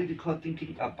critical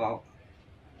thinking about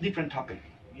different topics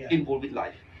involved with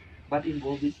life, but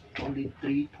involved with only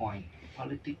 3 points: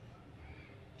 politics,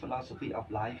 philosophy of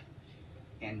life,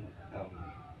 and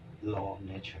law of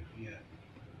nature. Yeah.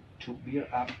 To build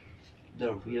up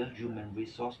the real human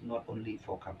resource, not only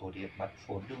for Cambodia but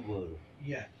for the world.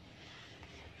 Yeah.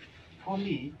 For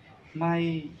me,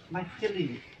 my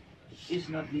feeling is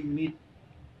not limited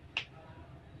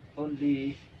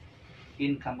only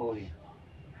in Cambodia.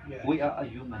 Yeah. We are a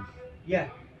human. Yeah.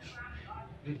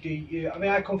 I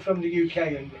mean, I come from the UK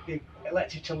and they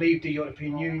elected to leave the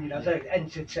European Union as an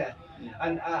entity,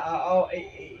 and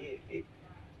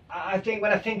I think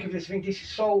when I think of this, I think this is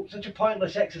such a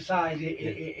pointless exercise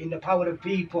in the power of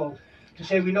people to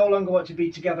say we no longer want to be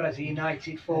together as a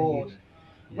united force.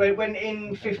 When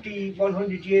in 50,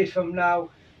 100 years from now,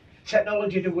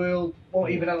 technology of the world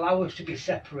won't even allow us to be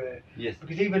separate. Yes.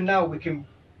 Because even now we can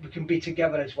be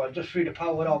together as one just through the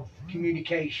power of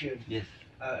communication. Yes.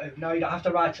 Now you don't have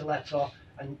to write a letter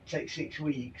and take 6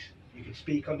 weeks. You can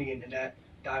speak on the internet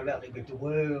directly with the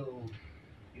world.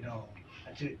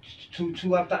 And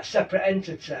to have that separate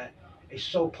entity is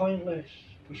so pointless.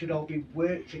 We should all be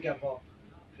work together.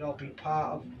 We should all be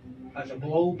part of as a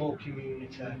global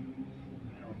community.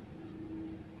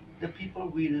 The people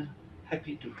will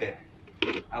happy to get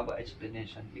our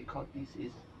explanation, because this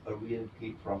is a real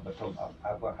gift from the bottom of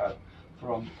our heart,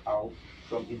 from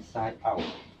inside out.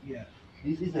 Yeah.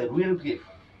 This is a real gift,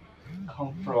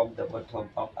 come from the bottom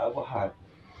of our heart.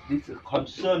 this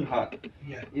concern heart.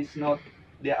 Yeah. It's not.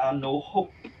 There are no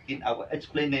hope in our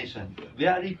explanation.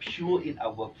 Very pure in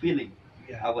our feeling,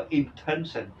 Yeah. our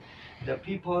intention. The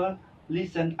people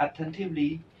listen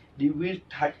attentively. They will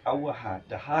touch our heart,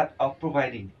 the heart of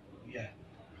providing. Yeah.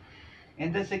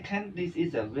 And the second, this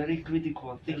is a very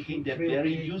critical thinking that real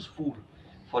very key. useful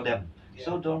for them. Yeah.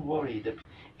 So don't worry.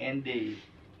 And they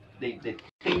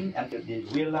think until they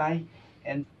realize,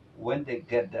 and when they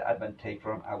get the advantage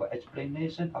from our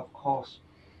explanation, of course,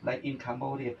 like in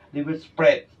Cambodia, they will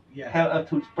spread, Yeah. help us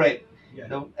to spread,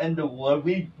 Yeah. and the world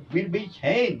will be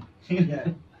changed. Yeah.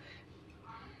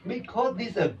 Because this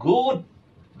is a good,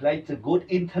 like a good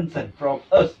intention from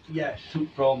us, Yes.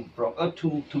 from us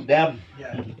to them,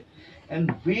 Yeah.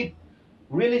 and with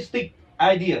realistic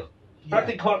idea,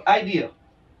 practical idea,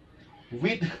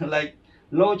 with like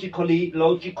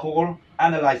logical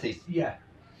analysis. Yeah.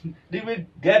 They will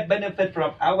get benefit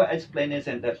from our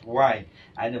explanation. That's why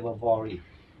I never worry.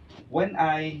 When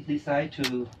I decide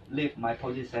to leave my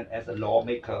position as a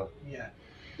lawmaker Yeah.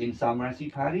 in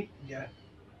Samrasi Party, Yeah.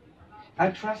 I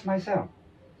trust myself.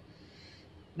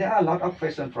 There are a lot of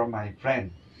questions from my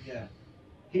friend. Yeah.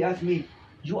 He asked me,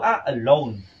 "You are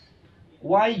alone.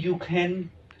 Why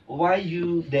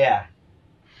you dare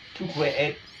to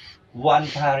create one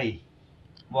party?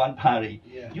 One party.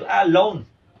 Yeah. You are alone."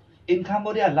 In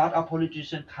Cambodia, a lot of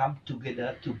politicians come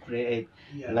together to create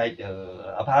like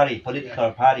a party,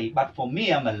 political party. But for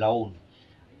me, I'm alone.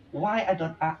 Why I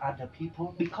don't ask other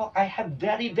people? Because I have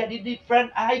very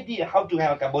different idea how to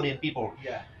help Cambodian people.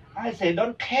 Yeah. I say,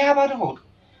 don't care about the vote.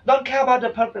 Don't care about the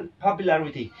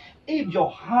popularity. If your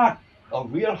heart, a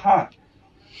real heart,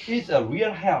 is a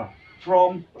real help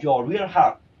from your real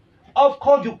heart, of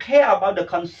course you care about the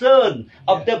concern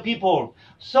of the people.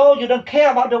 So you don't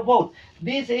care about the vote.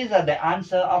 This is the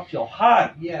answer of your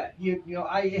heart. Yeah. You know,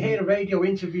 I hear a radio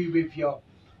interview with you.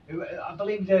 I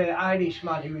believe the Irish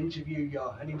man who interviewed you,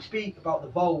 and he speak about the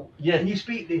vote. Yes. And you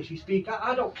speak this, you speak,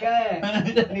 I don't care.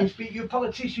 And you speak, you're a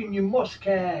politician, you must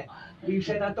care. But you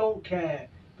said, I don't care.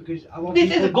 Because I want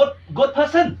This is a good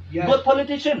person, Yes. good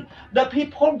politician. The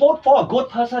people vote for a good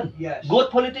person, Yes. good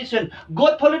politician.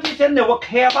 Good politician never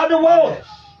care about the vote. Yes.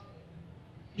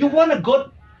 You want a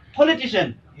good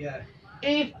politician. Yeah.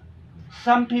 If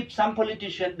some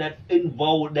politicians that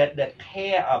involved that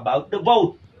care about the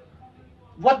vote,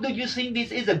 what do you think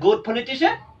this is a good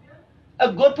politician?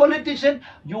 A good politician,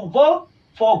 you vote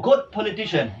for good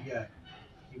politician. Yeah.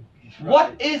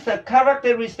 What is the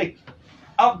characteristic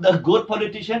of the good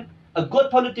politician? A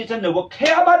good politician will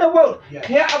care about the vote,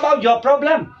 care about your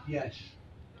problem. Yes.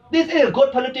 This is a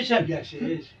good politician. Yes, it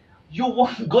is. You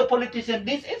want good politician.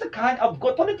 This is a kind of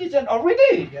good politician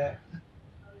already. Yeah.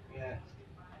 Yeah.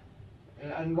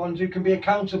 And ones who can be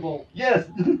accountable. Yes.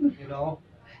 You know.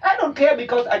 I don't care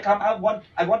because I come out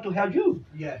I want to help you.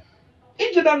 Yeah.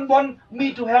 If you don't want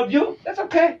me to help you, that's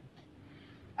okay.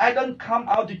 I don't come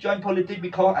out to join politics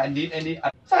because I need any.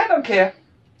 So I don't care.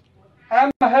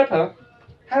 I'm a helper.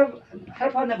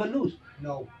 Helper never lose.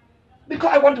 No. Because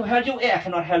I want to help you, I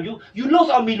cannot help you. You lose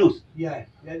or me lose. Yeah.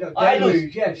 No, I they lose.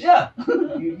 lose. Yes. Yeah.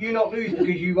 You not lose because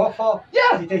you offer.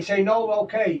 Yeah. If they say no,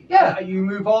 okay. Yeah. You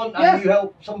move on and Yes. you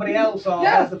help somebody else or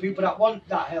Yes. help the people that want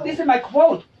that help. This is my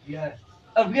quote. Yeah.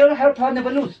 A real helper never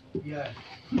lose. Yeah.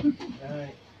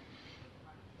 Right.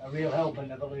 A real helper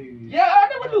never lose. Yeah, I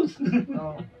never lose.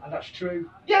 No, and that's true.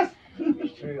 Yes.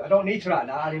 It's true. I don't need to write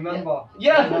that. I remember.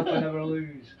 Yeah. A real helper never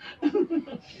lose.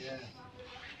 Yeah.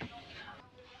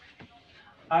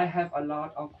 I have a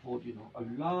lot of quote, a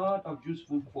lot of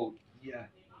useful quote. Yeah.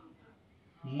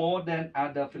 More than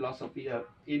other philosophy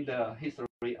in the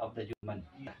history of the human.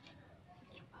 Yeah.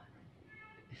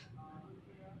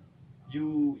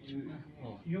 You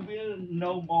will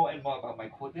know more and more about my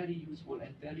quote. Very useful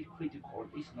and very critical.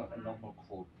 It's not a normal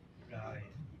quote. Right.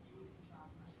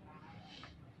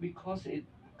 Because it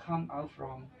come out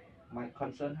from my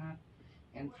concerned heart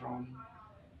and from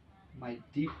my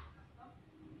deep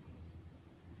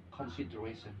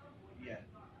consideration. Yeah.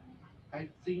 I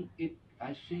think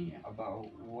about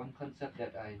one concept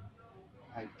that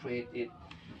I created.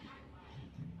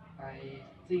 I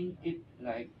think it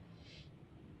like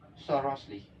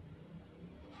thoroughly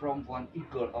from one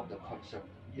eagle of the concept.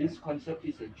 Yeah. This concept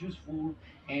is useful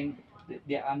and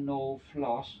there are no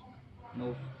flaws,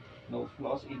 no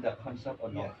flaws in the concept or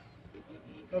not.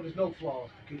 No, there's no flaws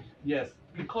because Yes,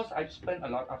 because I've spent a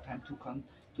lot of time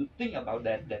to think about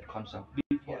that concept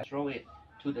before I throw it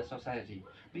to the society.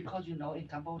 Because in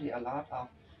Cambodia a lot of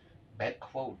bad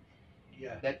quote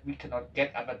that we cannot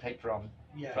get advantage from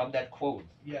that quote.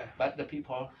 Yeah. But the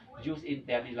people use in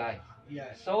daily life.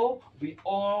 Yeah. So we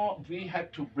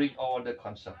have to bring all the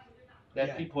concept that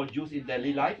Yeah. people use in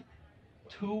daily life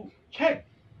to check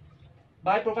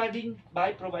by providing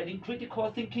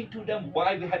critical thinking to them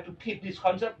why we have to keep this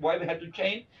concept, why we have to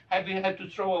change, why we have to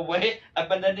throw away,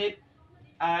 abandon it.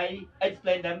 I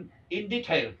explain them in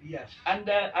detail. Yes. And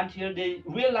until they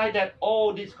realize that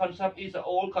this concept is an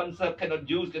old concept, cannot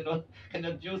use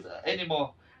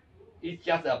anymore. It's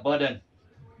just a burden,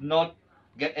 not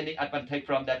get any advantage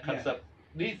from that Yeah. concept.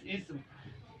 This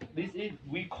is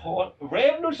we call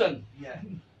revolution. Yeah.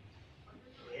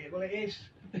 Well, it is.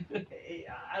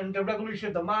 And the revolution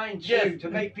of the mind too, Yes. to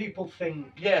make people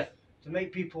think, Yes, to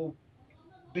make people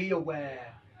be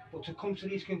aware, but to come to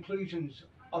these conclusions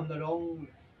on their own.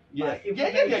 yes, By yeah,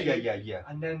 information,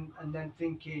 and then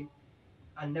thinking,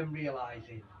 and then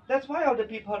realizing. That's why all the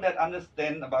people that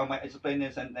understand about my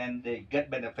explanation and they get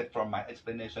benefit from my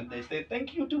explanation, they say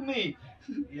thank you to me.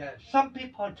 Yes. Some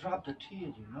people drop the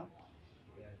tears,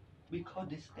 Yeah. because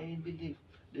they stay in belief.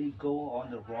 They go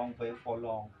on the wrong way for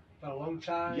long. For a long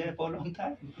time. Yeah, for a long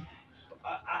time.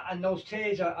 And those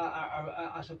tears are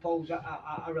I suppose,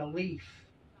 a relief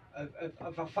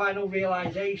of a final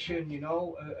realization,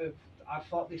 of I've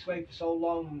thought this way for so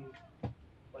long,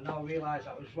 but now I realise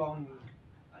I was wrong,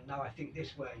 and now I think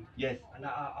this way. Yes. And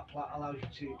that allows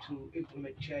you to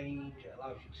implement change. It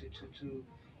allows you to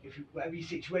whatever your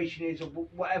situation is, or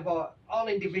whatever, all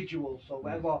individuals, or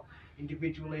whatever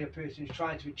individually a person is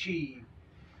trying to achieve,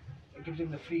 it gives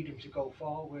them the freedom to go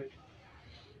forward.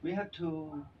 We have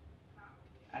to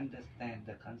understand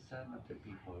the concern of the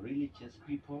people, religious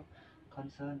people,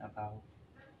 concerned about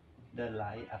the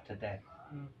life after death.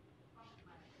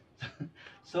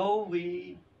 So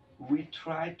we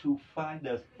try to find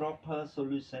the proper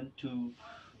solution to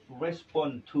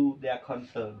respond to their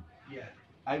concern. Yeah.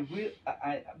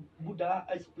 Buddha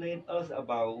explained us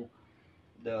about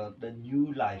the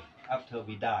new life after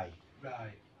we die.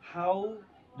 Right. How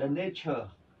the nature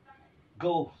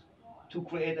goes to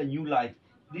create a new life.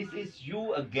 This is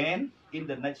you again in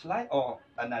the next life or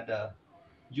another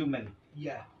human.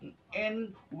 Yeah.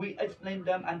 And we explain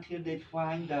them until they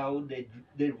find out,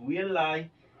 they realize,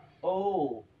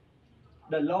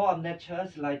 the law of nature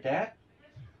is like that.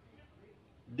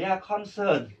 They are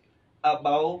concerned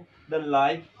about the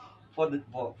life for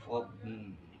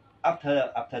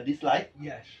after this life.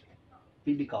 Yes.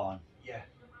 Will be gone. Yeah.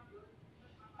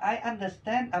 I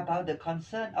understand about the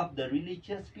concern of the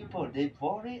religious people. They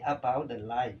worry about the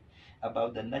life,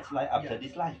 about the next life after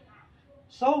this life.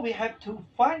 So we have to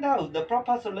find out the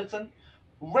proper solution,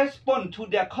 respond to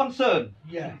their concern.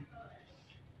 Yeah.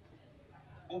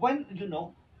 When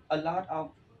a lot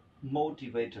of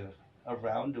motivators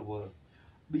around the world,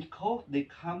 because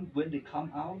when they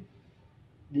come out,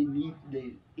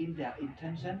 in their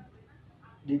intention,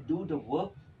 they do the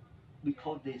work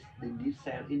because they need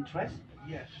self-interest.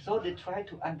 Yes. So they try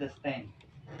to understand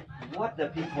what the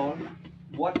people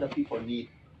need,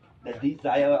 the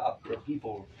desire of the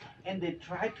people, and they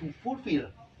try to fulfill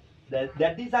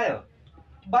that desire.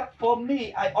 But for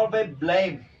me, I always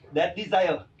blame that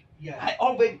desire. Yeah.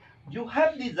 You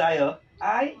have desire,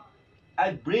 I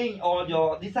bring all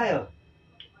your desire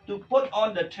to put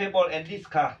on the table and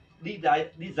discuss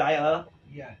desire,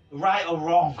 Yeah. right or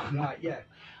wrong. Right. Yeah.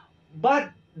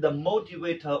 But the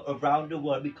motivator around the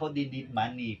world, because they need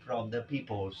money from the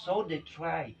people, so they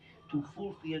try to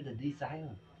fulfill the desire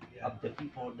of the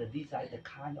people. The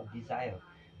kind of desire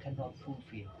cannot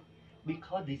fulfill,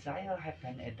 because desire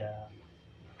happen at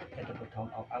the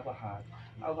bottom of our heart.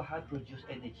 Our heart produce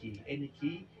energy.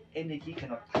 Energy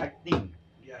cannot touch things.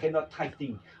 Yeah. Cannot touch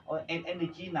things. And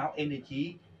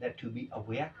energy that to be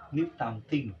aware need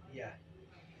something. Yeah.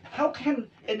 How can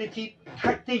energy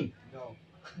touch things? No.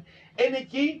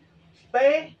 Energy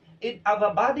stay in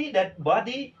our body. That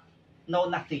body know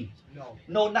nothing. No.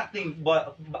 Know nothing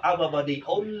but our body.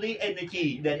 Only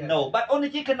energy that Yeah. know. But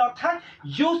energy cannot touch.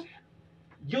 Use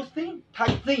thing,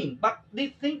 touch thing. But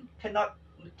this thing cannot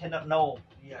know.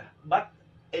 Yeah. But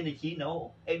energy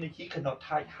know. Energy cannot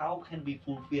touch. How can we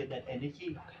fulfill that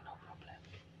energy? Okay, no problem.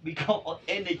 Because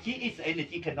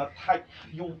energy cannot touch.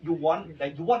 You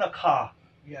want a car.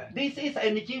 Yeah. This is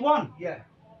energy one. Yeah.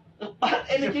 But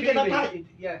energy cannot touch.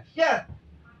 Yeah. Yeah.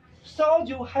 So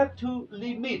you have to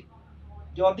limit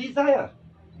your desire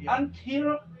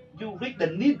until you reach the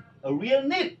need, a real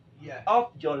need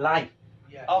of your life,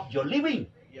 of your living.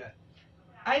 Yeah.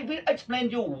 I will explain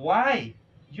you why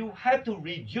you have to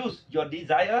reduce your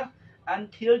desire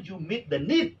until you meet the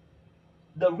need,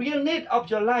 the real need of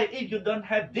your life. If you don't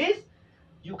have this,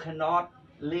 you cannot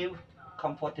live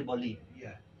comfortably.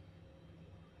 Yeah.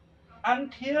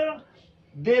 Until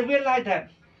they realize that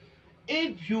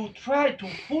if you try to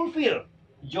fulfill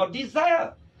your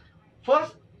desire,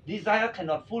 first desire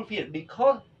cannot fulfill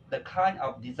because the kind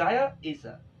of desire is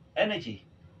energy.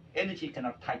 Energy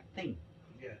cannot type thing.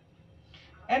 Yeah.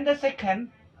 And the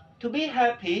second, to be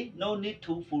happy, no need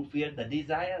to fulfill the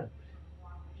desire.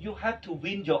 You have to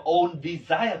win your own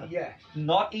desire. Yes.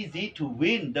 Not easy to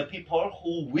win. The people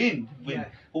who win, Yeah.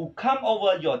 who come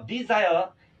over your desire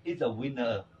is a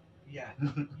winner. Yeah.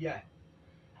 Yeah.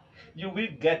 You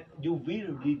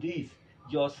will release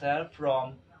yourself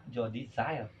from your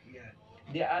desire. Yeah.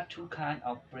 There are two kinds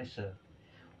of pressure.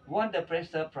 One, the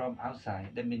pressure from outside.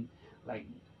 That means like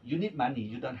you need money,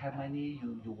 you don't have money,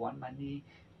 you want money,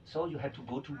 so you have to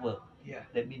go to work. Yeah.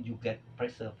 That means you get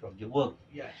pressure from your work.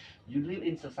 Yes. You live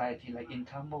in society like in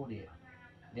Cambodia.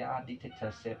 There are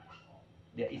dictatorship.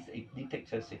 There is a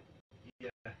dictatorship. Yeah.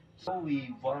 So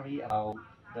we worry about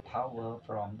the power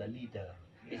from the leader.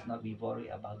 Yeah. It's not we worry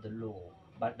about the law,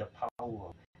 but the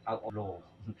power out of law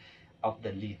of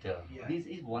the leader. Yeah. This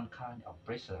is one kind of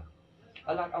pressure.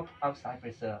 A lot of outside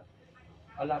pressure.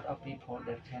 A lot of people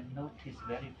that can notice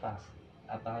very fast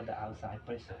about the outside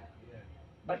pressure. Yeah.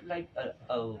 But like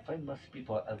a famous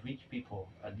people, a rich people,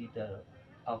 a leader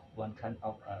of one kind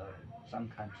of some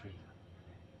country,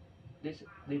 they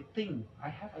think I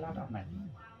have a lot of money,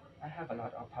 I have a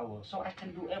lot of power, so I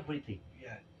can do everything.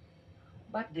 Yeah.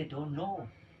 But they don't know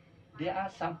there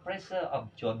are some pressure of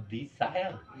your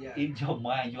desire Yeah. in your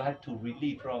mind. You have to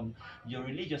release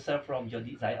yourself from your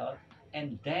desire,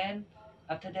 and then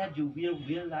after that you will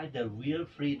realize the real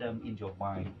freedom in your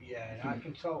mind. Yeah, I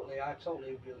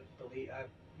totally believe,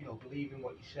 believe in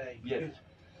what you say. Yes.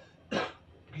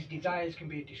 Because desires can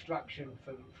be a distraction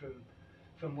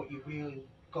from what you real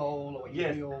goal or what you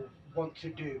Yes. real want to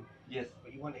do, Yes.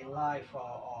 what you want in life,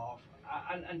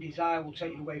 and desire will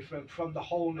take you away from the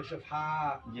wholeness of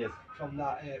heart, Yes. from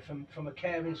that from a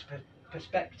caring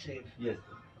perspective, Yes.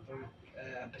 from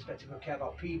a perspective of care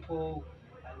about people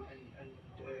and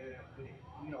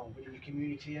within your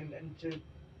community and to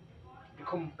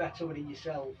become better within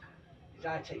yourself.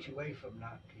 Desire takes you away from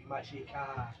that. You might see a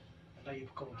car and now you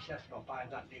become obsessed about buying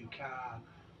that new car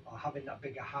or having that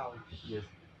bigger house. Yes.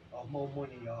 Or more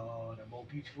money or a more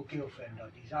beautiful girlfriend, or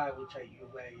desire will take you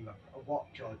away, a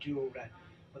watch or jewelry,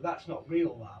 but that's not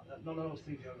real. None of those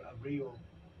things are real.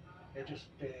 They're just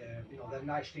they're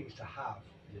nice things to have.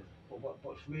 Yes. But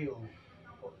what's real,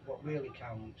 what really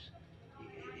counts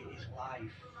is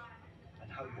life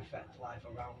and how you affect life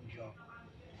around you.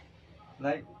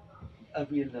 Like a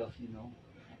real love,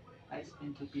 I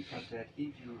explain to people that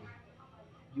if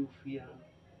you feel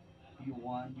you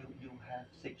want you have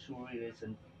sexual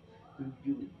relation,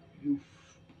 you you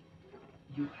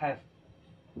you have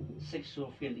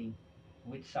sexual feeling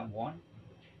with someone,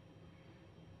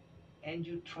 and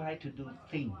you try to do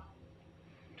things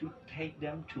to take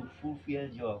them to fulfill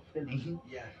your feeling.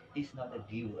 Yeah. It's not a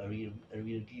give, a real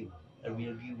give, a No.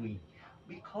 real giving,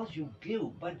 because you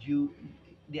give, but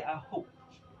there are hope.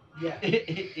 Yeah.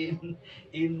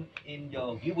 in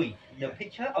your giving, the Yeah.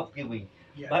 picture of giving.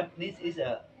 Yeah. But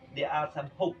there are some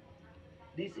hope.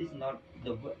 This is not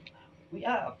we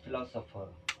are a philosopher.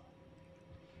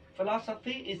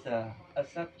 Philosophy is a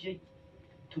subject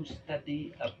to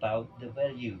study about the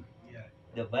value. Yeah.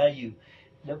 The value.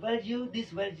 The value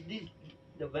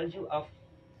of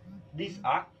this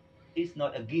art is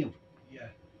not a gift. Yeah.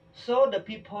 So the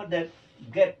people that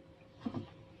get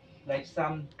like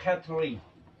some catering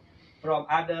from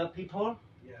other people,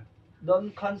 Yeah.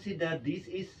 don't consider this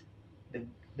is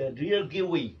the real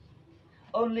giving.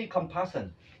 Only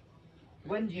compassion.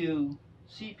 When you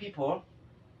see people,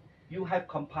 you have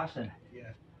compassion.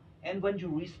 Yeah. And when you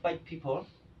respect people,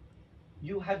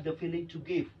 you have the feeling to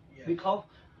give. Yeah. Because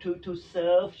to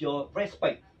serve your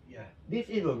respect. Yeah. This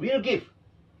is a real gift.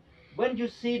 When you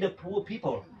see the poor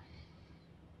people,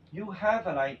 you have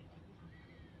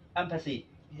empathy.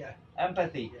 Yeah.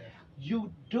 Empathy. Yeah.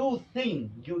 You do things,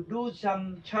 you do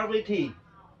some charity,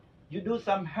 you do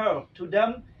some help to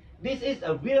them. This is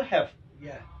a real help.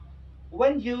 Yeah.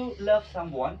 When you love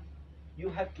someone, you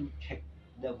have to check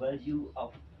the value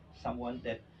of someone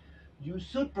that you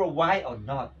should provide or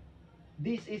not.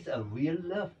 This is a real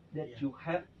love that Yeah. you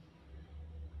have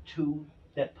to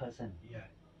that person. Yeah.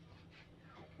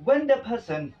 When the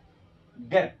person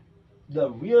get the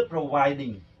real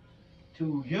providing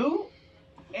to you,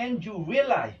 and you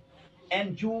realize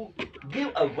and you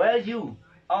give a value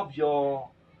of your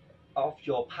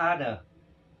partner,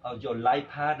 of your life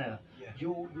partner, Yeah.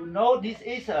 you know this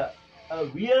is a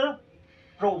real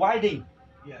providing,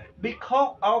 Yeah.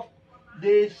 because of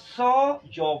they saw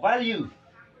your value,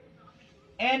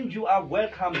 and you are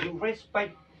welcome. You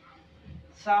respect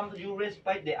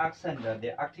the action,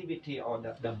 the activity, or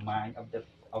the mind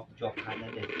of your partner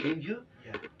that give you.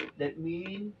 Yeah. that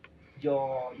means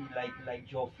your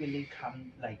your feeling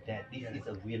come like that. This Yeah. is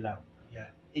a real love. Yeah.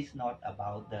 It's not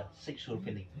about the sexual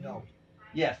feeling. No.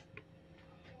 Yes.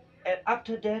 And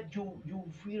after that, you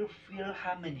will feel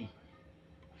harmony,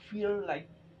 feel like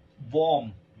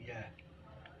warm. Yeah.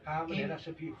 Harmony, In- that's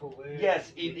a beautiful word.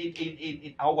 Yes,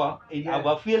 in our Yeah.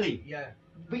 our feeling. Yeah.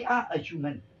 We are a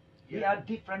human. We Yeah. are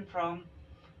different from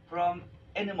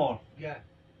animal. Yeah.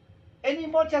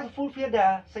 Animal just fulfill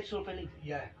their sexual feeling,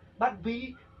 Yeah. but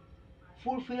we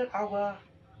fulfill our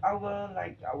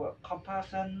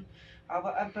compassion,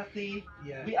 our empathy.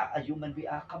 Yeah. We are a human. We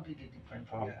are completely different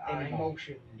from Yeah. Our animal.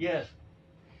 emotions. Yes,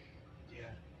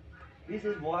 Yeah. this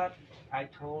is what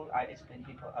I explain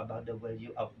people about the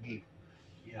value of give,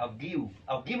 Yeah. of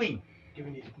giving.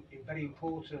 Giving is very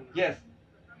important. Yes,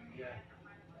 Yeah.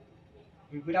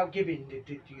 Without giving,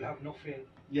 you have nothing.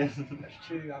 yes, That's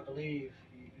true, I believe.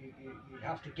 You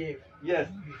have to give. yes,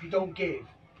 If you don't give,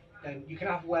 then you can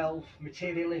have wealth,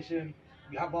 materialism,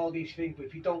 you have all these things, but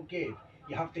if you don't give,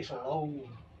 you have this alone.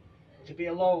 To be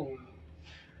alone,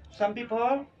 Some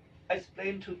people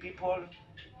explain to people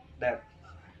that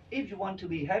if you want to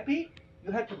be happy,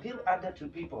 you have to give other to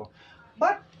people.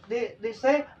 But they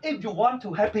say if you want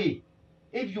to happy,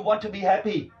 if you want to be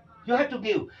happy, you have to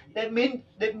give. That mean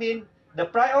the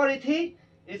priority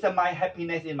is my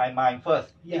happiness in my mind first.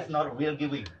 Yes. It's not real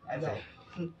giving. I No.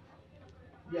 say.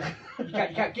 yeah,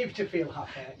 you can't give to feel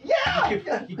happy. Yeah.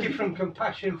 You give from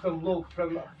compassion, from love,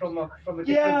 from a different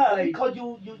Yeah, place. because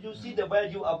you see the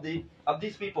value of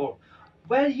these people.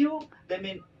 Value, that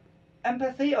mean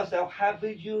empathy also have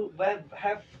value,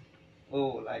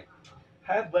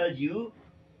 have value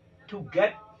to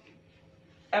get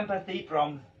empathy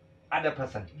from other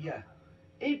person. Yeah,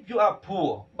 If you are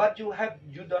poor but you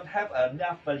don't have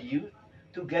enough value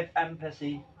to get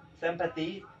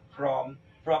sympathy from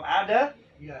other,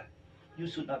 yeah, you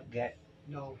should not get.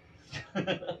 no.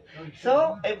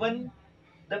 So even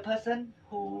the person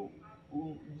who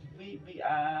we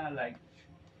are like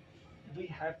we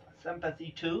have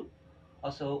sympathy to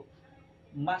also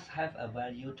must have a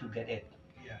value to get it.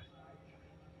 Yeah,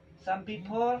 Some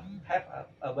people have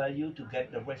a value to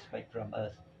get the respect from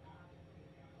us.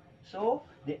 So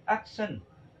the action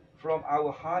from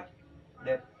our heart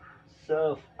that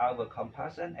serve our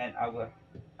compassion and our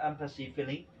empathy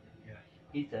feeling yeah,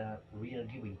 is a real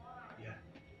giving. yeah,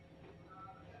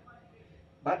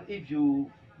 But if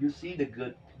you see the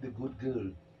good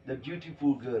girl, the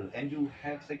beautiful girl, and you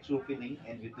have sexual feeling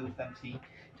and you do something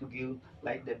to give,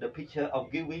 like the picture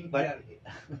of giving, but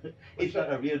it's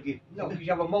not a real gift. no, because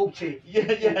you have a motive.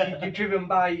 Yeah. You're driven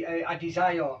by a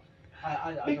desire.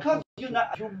 Because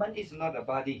human is not a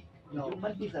body. No.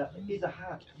 Human is a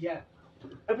heart. Yeah,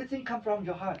 Everything comes from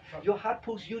your heart. Your heart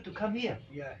pulls you to come here.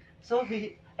 yeah, So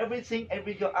every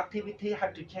your activity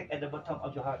have to check at the bottom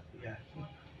of your heart. yeah,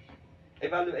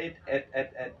 Evaluate at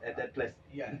that place.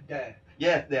 yeah. There.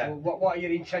 Yes, there. Well, what are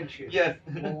your intentions? Yes.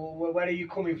 Where are you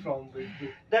coming from?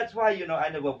 That's why I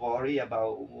never worry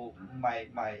about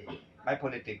my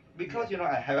politics, because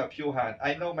I have a pure heart.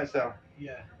 I know myself.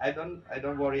 Yeah. I don't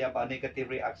worry about negative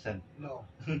reaction. No.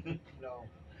 No.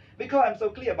 Because I'm so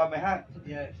clear about my heart.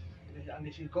 Yes. And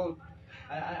this is good.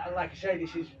 And like I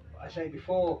said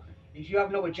before, is you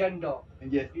have no agenda.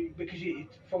 Yes. Because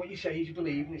from what you say, you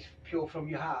believe, and it's pure from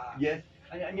your heart. Yes.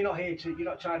 And you're not here you're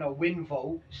not trying to win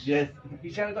votes. Yes.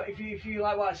 You say if you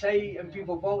like what I say and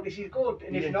people vote, this is good.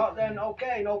 And if Yes. not, then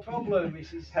okay, no problem.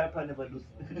 This is Help I never lose.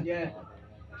 yeah.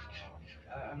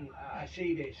 I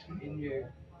see this in you.